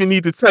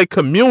need to take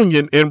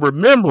communion in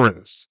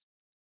remembrance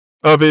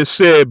of his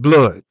shed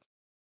blood?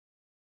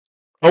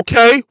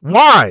 Okay?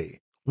 Why?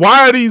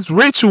 Why are these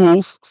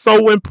rituals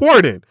so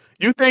important?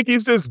 You think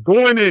he's just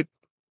doing it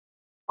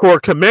or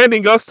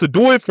commanding us to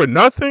do it for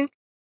nothing?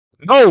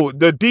 No,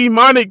 the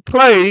demonic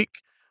plague,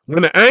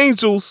 when the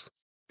angels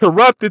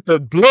corrupted the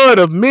blood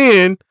of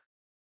men,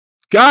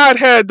 God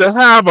had to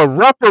have a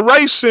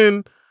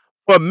reparation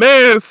for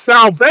man's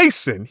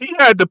salvation. He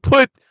had to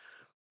put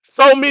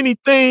so many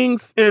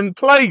things in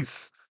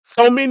place,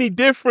 so many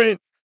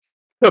different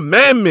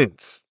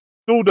commandments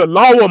through the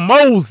law of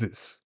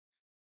Moses.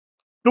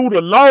 Through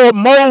the law of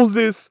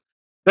Moses,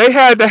 they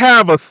had to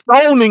have a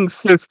stoning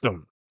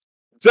system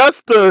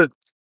just to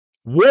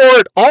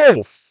ward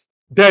off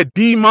that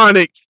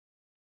demonic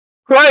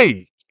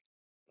plague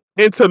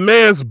into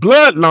man's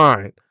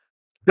bloodline.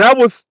 That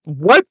was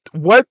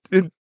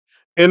and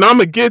I'm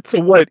gonna get to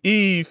what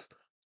Eve.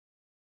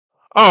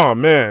 Oh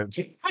man,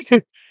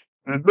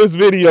 this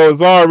video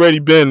has already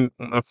been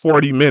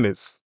 40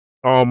 minutes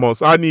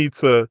almost. I need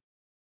to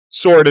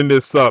shorten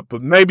this up,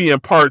 but maybe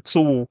in part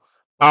 2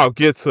 I'll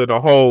get to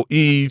the whole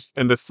Eve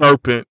and the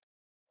serpent,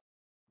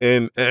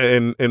 and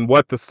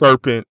what the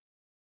serpent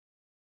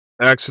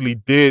actually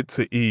did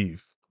to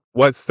Eve,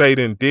 what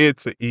Satan did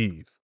to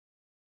Eve.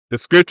 The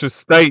scriptures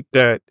state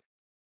that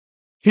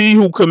he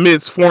who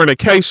commits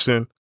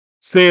fornication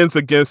sins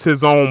against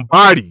his own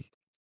body.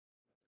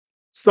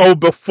 So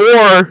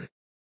before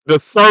the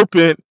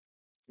serpent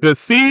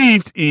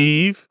deceived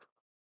Eve,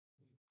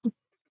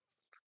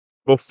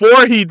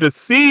 before he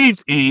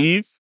deceived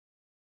Eve,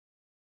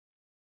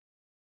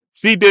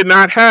 She did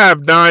not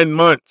have 9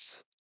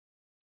 months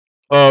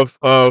of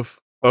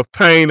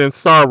pain and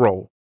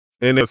sorrow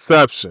and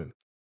exception.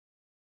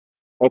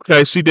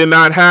 Okay, she did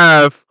not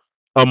have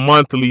a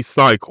monthly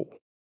cycle.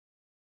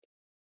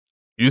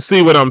 You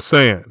see what I'm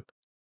saying?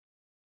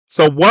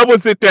 So what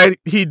was it that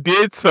he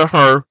did to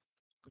her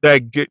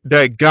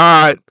that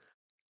God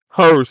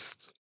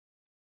cursed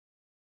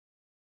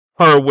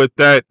her with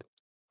that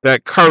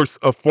curse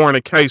of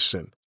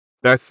fornication?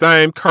 That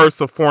same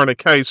curse of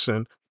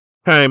fornication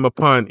came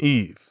upon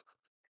Eve.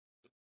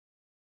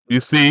 You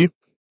see?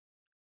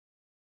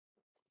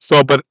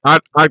 So, but I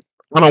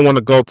don't want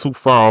to go too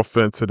far off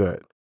into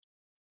that.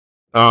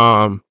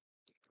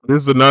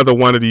 This is another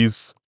one of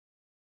these.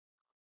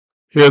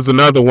 Here's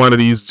another one of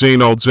these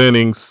Geno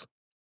Jennings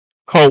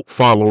cult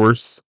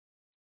followers.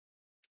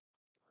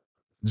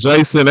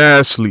 Jason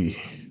Ashley.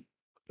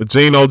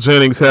 Geno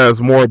Jennings has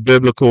more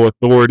biblical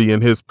authority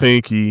in his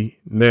pinky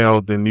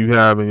now than you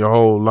have in your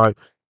whole life.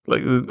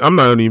 Like, I'm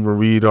not gonna even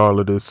read all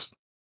of this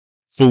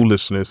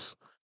foolishness.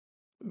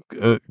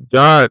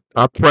 God,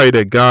 I pray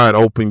that God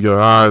open your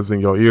eyes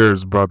and your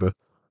ears, brother.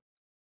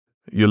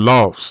 You're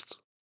lost.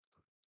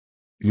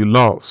 You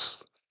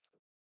lost.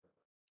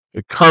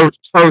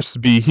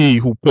 Cursed be he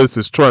who puts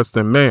his trust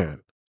in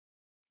man.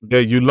 Yeah,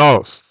 you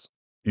lost.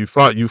 You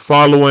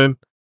following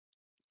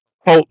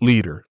cult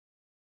leader.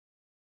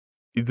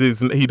 He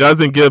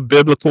doesn't give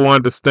biblical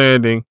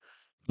understanding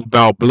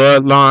about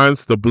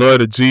bloodlines, the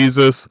blood of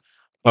Jesus,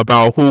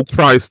 about who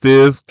Christ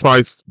is,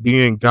 Christ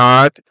being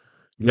God.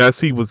 Yes,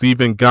 he was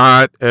even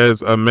God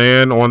as a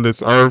man on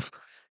this earth.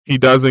 He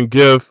doesn't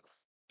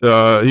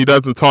he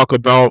doesn't talk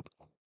about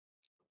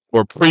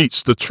or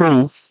preach the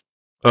truth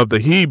of the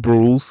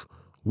Hebrews.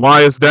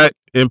 Why is that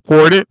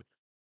important?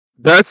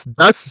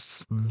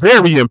 That's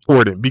very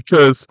important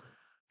because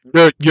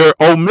you're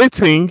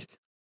omitting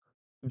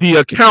the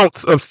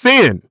accounts of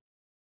sin.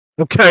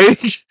 Okay,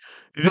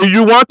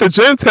 you want the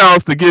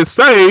Gentiles to get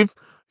saved.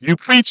 You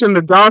preaching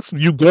the gospel.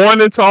 You going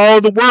into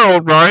all the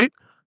world, right?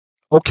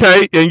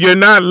 Okay, and you're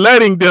not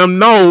letting them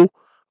know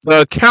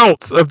the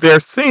accounts of their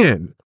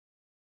sin.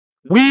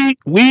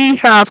 We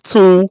have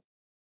to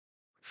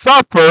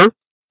suffer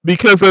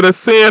because of the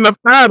sin of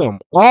Adam.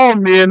 All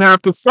men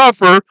have to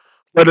suffer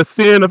for the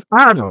sin of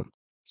Adam.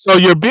 So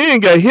you're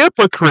being a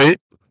hypocrite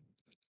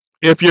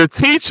if you're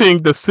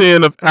teaching the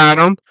sin of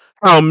Adam,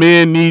 how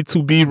men need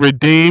to be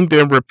redeemed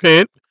and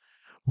repent,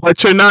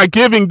 but you're not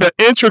giving the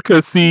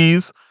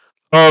intricacies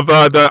of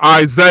the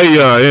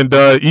Isaiah and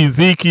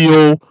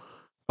Ezekiel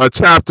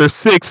chapter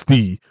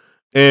 60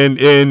 and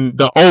in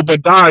the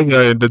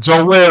Obadiah and the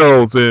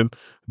Joels and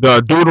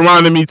the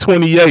Deuteronomy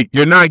 28.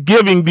 You're not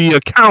giving the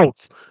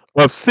accounts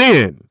of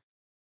sin.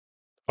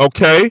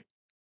 Okay?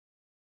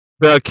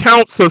 The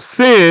accounts of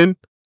sin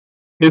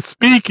is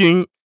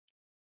speaking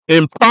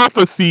in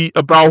prophecy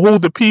about who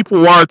the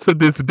people are to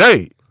this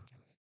day.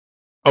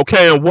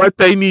 Okay, and what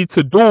they need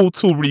to do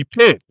to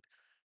repent.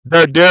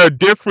 There are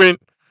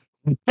different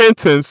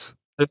repentance.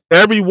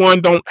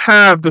 Everyone don't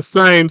have the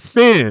same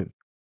sin.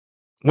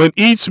 When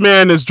each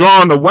man is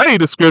drawn away,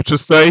 the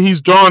scriptures say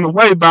he's drawn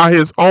away by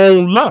his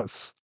own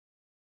lust.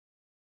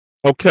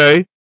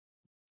 Okay?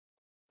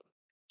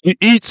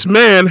 Each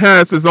man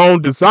has his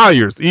own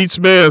desires. Each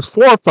man's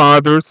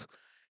forefathers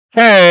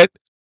had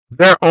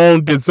their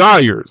own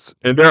desires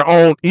and their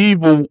own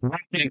evil,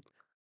 wicked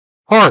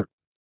heart.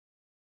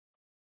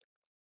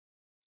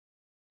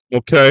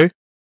 Okay?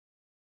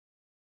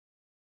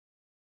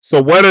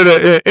 So what are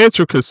the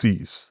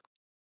intricacies?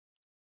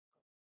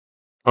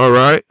 All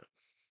right.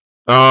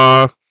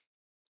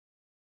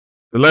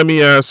 Let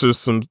me answer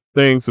some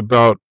things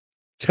about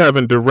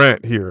Kevin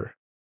Durant here.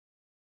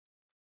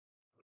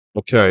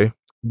 Okay.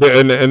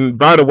 And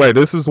by the way,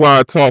 this is why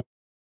I talk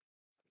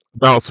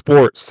about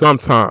sports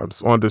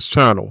sometimes on this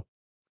channel,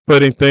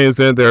 putting things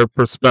in their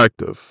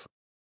perspective.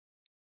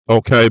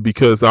 Okay,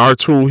 because the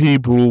true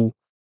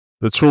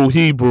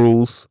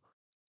Hebrews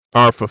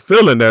are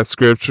fulfilling that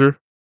scripture.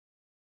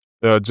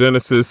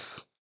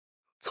 Genesis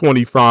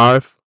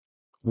 25,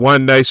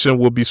 one nation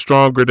will be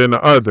stronger than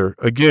the other.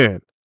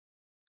 Again,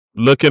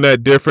 looking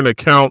at different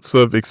accounts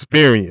of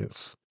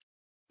experience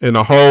in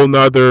a whole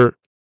nother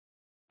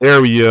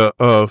area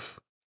of,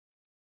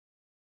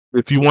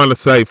 if you want to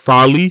say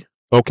folly,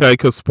 okay,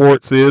 because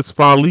sports is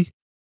folly,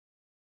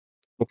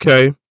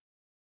 okay,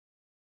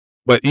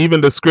 but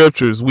even the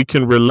scriptures, we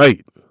can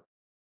relate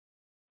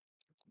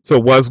to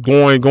what's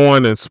going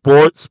on in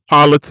sports,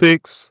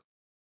 politics,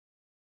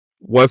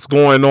 what's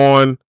going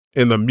on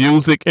in the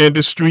music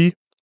industry,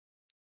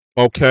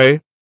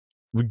 okay.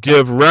 We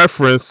give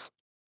reference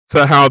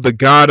to how the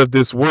God of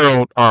this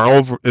world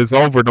is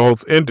over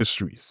those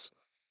industries,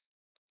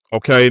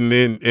 okay,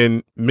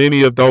 and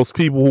many of those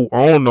people who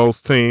own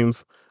those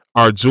teams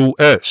are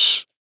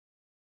Jewish,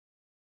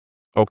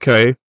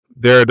 okay.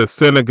 They're the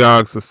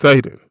synagogues of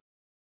Satan.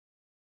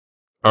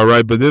 All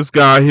right, but this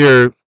guy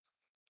here,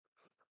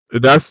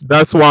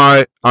 that's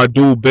why I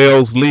do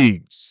Bell's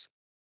Leagues.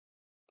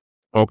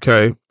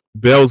 Okay.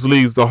 Bell's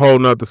Leagues, the whole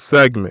nother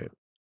segment.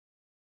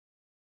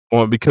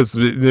 because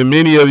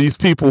many of these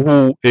people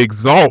who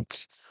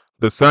exalt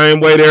the same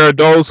way there are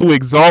those who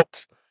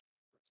exalt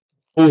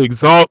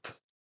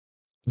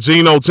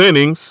Geno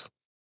Jennings.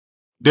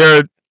 There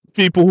are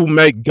people who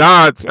make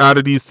gods out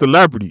of these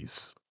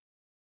celebrities.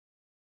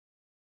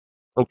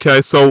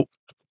 Okay, so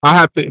I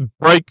have to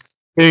break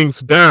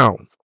things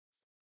down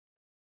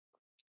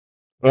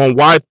on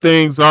why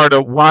things are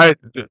why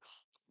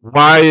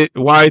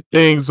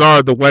things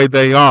are the way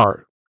they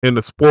are in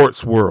the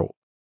sports world.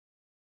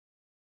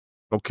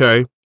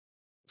 Okay,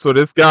 so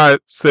this guy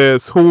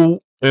says,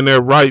 "Who in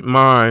their right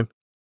mind?"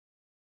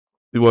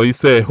 Well, he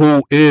said,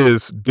 "Who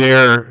is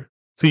their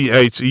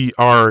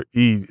THERE?"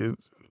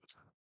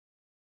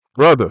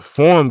 Brother,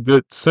 form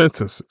good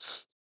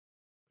sentences.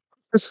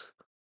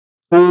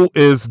 Who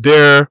is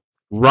their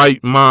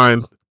right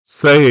mind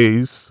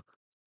says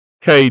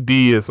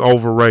KD is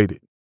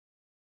overrated?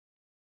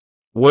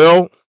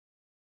 Well,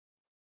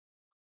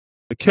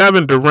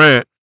 Kevin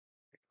Durant,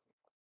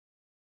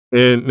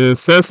 and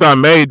since I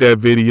made that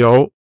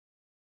video,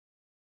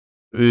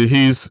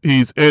 he's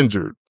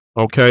injured.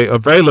 Okay,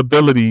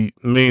 availability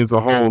means a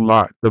whole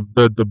lot.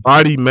 The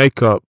body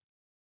makeup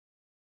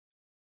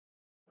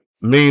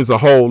means a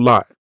whole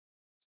lot.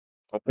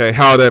 Okay,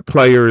 how that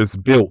player is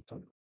built.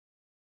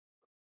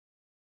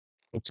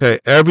 Okay,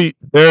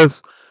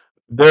 there's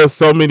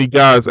so many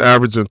guys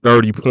averaging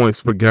 30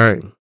 points per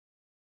game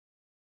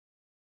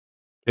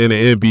in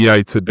the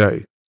NBA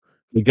today.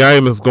 The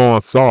game is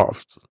going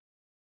soft.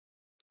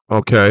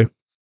 Okay,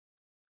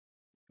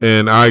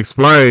 and I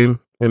explained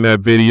in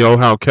that video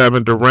how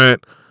Kevin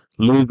Durant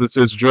loses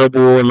his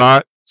dribble a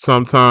lot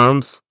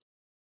sometimes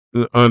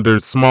under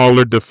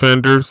smaller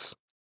defenders,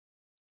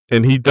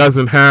 and he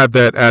doesn't have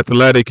that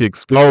athletic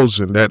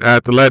explosion, that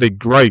athletic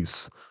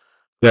grace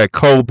that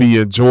Kobe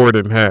and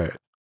Jordan had.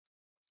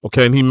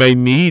 Okay, and he may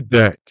need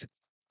that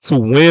to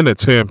win a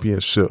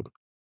championship.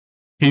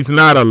 He's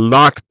not a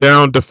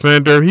lockdown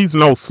defender. He's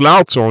no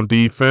slouch on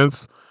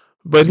defense,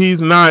 but he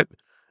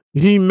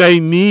may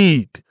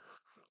need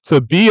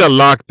to be a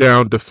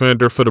lockdown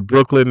defender for the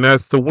Brooklyn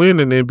Nets to win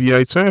an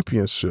NBA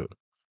championship.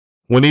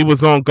 When he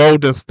was on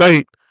Golden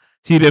State,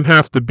 he didn't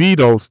have to be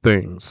those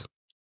things.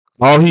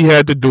 All he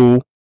had to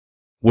do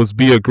was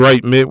be a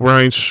great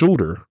mid-range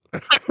shooter.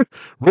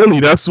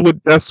 Really, that's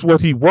what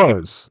he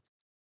was.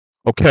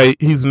 Okay,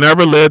 he's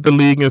never led the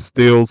league in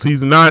steals.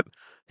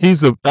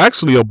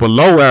 Actually a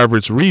below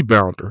average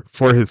rebounder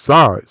for his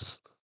size.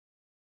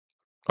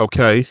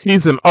 Okay,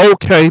 he's an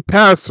okay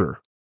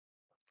passer.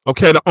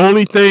 Okay, the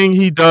only thing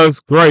he does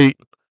great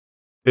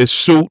is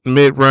shoot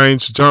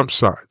mid-range jump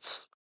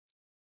shots.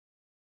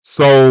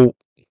 So,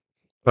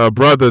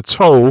 brother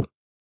Cho,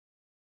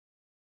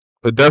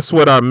 that's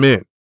what I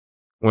meant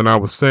when I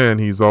was saying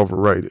he's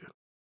overrated.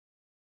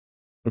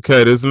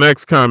 Okay, this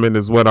next comment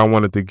is what I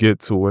wanted to get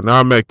to, and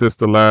I'll make this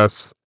the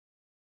last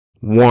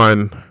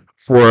one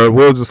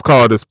we'll just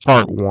call this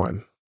part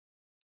one.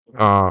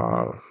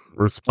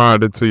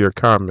 Responding to your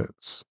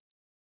comments.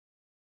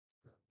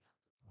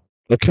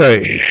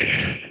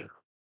 Okay.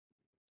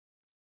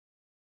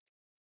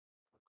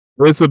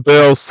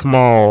 Isabel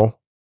Small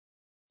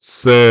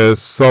says,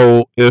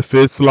 so if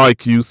it's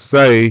like you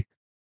say,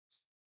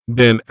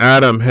 then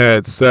Adam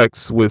had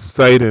sex with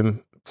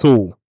Satan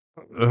too.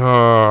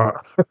 I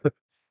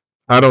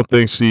don't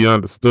think she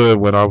understood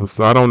what I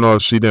don't know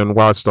if she didn't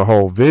watch the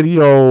whole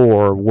video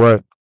or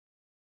what.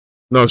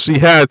 No, she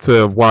had to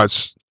have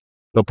watched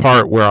the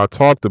part where I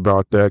talked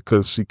about that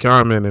because she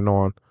commented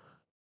on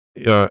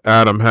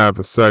Adam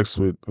having sex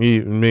with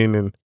Eve,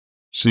 meaning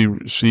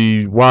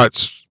she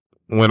watched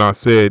when I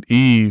said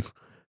Eve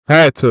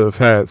had to have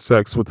had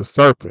sex with the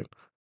serpent.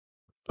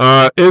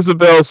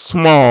 Isabel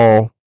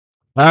Small,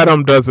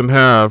 Adam doesn't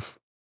have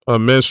a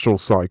menstrual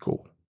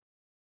cycle.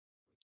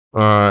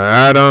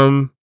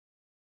 Adam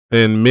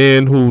and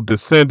men who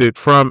descended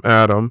from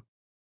Adam,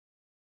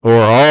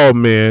 or all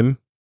men,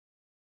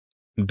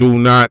 do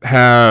not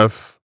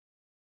have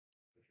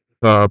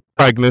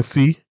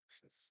pregnancy.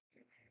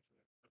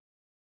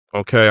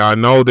 Okay, I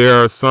know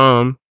there are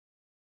some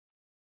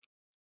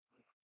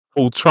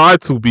who try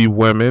to be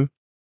women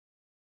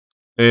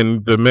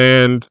and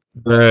demand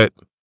that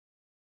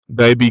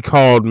they be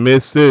called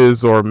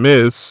Mrs. or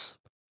Miss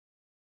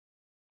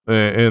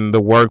in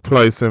the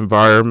workplace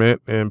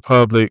environment, in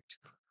public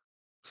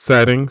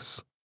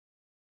settings,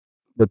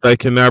 but they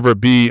can never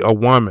be a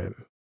woman.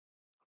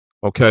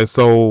 Okay,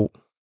 so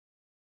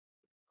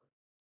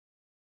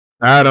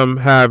Adam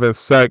having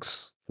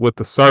sex with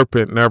the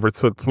serpent never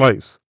took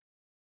place.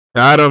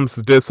 Adam's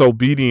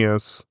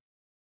disobedience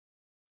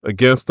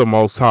against the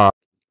Most High,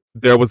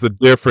 there was a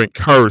different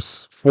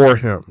curse for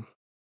him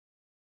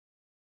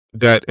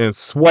that in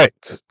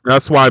sweat.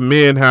 That's why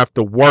men have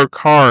to work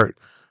hard.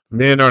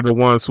 Men are the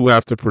ones who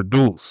have to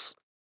produce.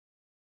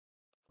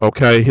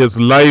 Okay, his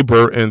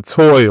labor and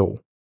toil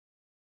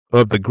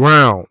of the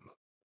ground.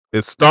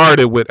 It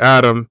started with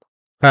Adam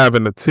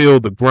having to till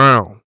the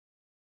ground.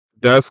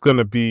 That's going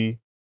to be,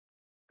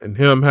 and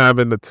him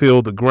having to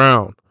till the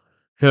ground,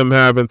 him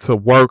having to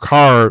work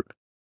hard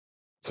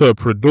to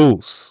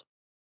produce.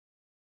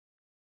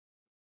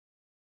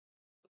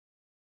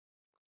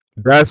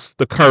 That's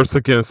the curse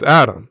against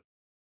Adam.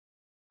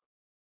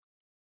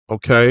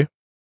 Okay,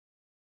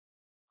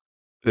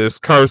 it's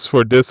curse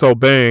for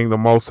disobeying the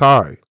Most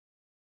High.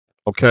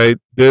 Okay,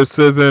 this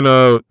isn't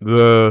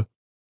the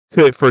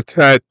tit for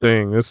tat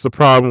thing. It's the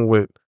problem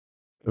with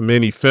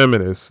many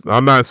feminists.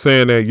 I'm not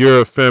saying that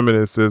you're a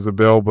feminist,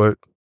 Isabel, but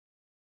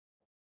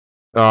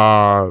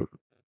uh,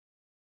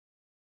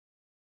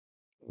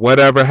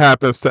 whatever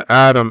happens to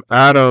Adam,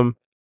 Adam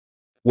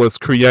was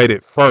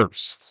created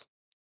first.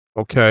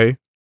 Okay,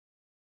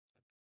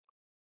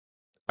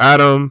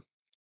 Adam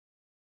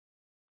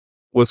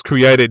was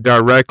created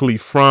directly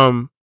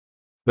from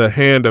the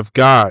hand of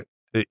God.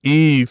 The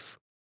Eve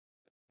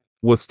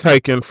was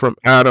taken from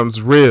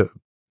Adam's rib.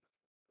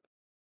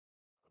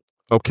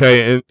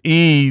 Okay, and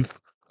Eve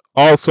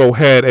also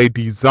had a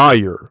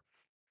desire.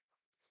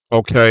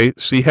 Okay,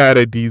 she had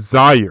a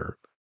desire.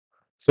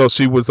 So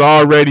she was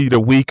already the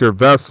weaker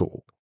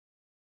vessel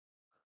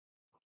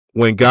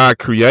when God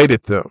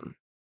created them.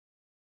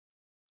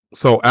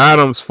 So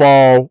Adam's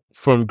fall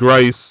from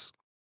grace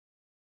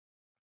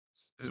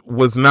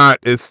was not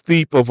as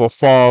steep of a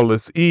fall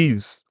as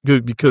Eve's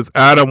because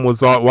Adam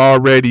was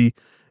already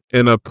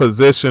in a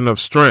position of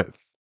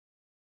strength.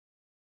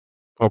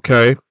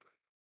 Okay,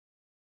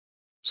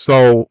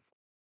 so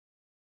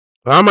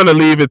I'm going to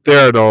leave it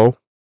there though.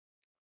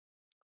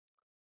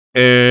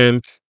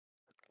 And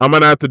I'm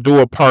going to have to do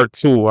a part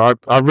 2.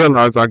 I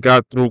realize I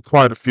got through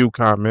quite a few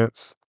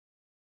comments.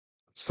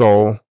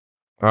 So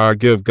I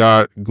give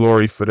God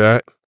glory for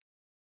that.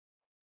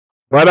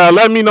 But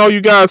let me know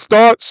you guys'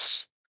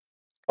 thoughts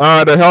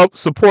to help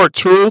support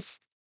truth.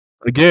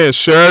 Again,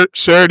 share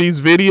these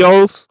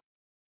videos.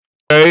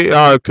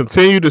 Okay,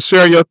 continue to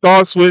share your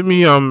thoughts with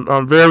me.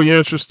 I'm very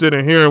interested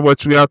in hearing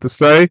what you have to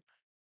say.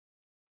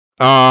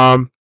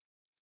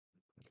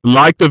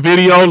 Like the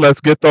video.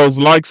 Let's get those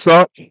likes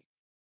up.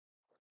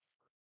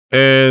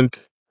 And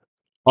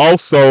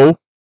also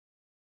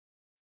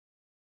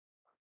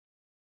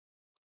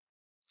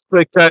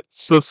click that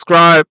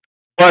subscribe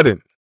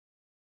button.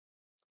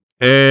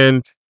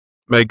 And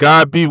may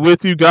God be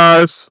with you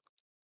guys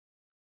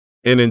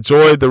and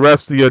enjoy the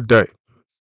rest of your day.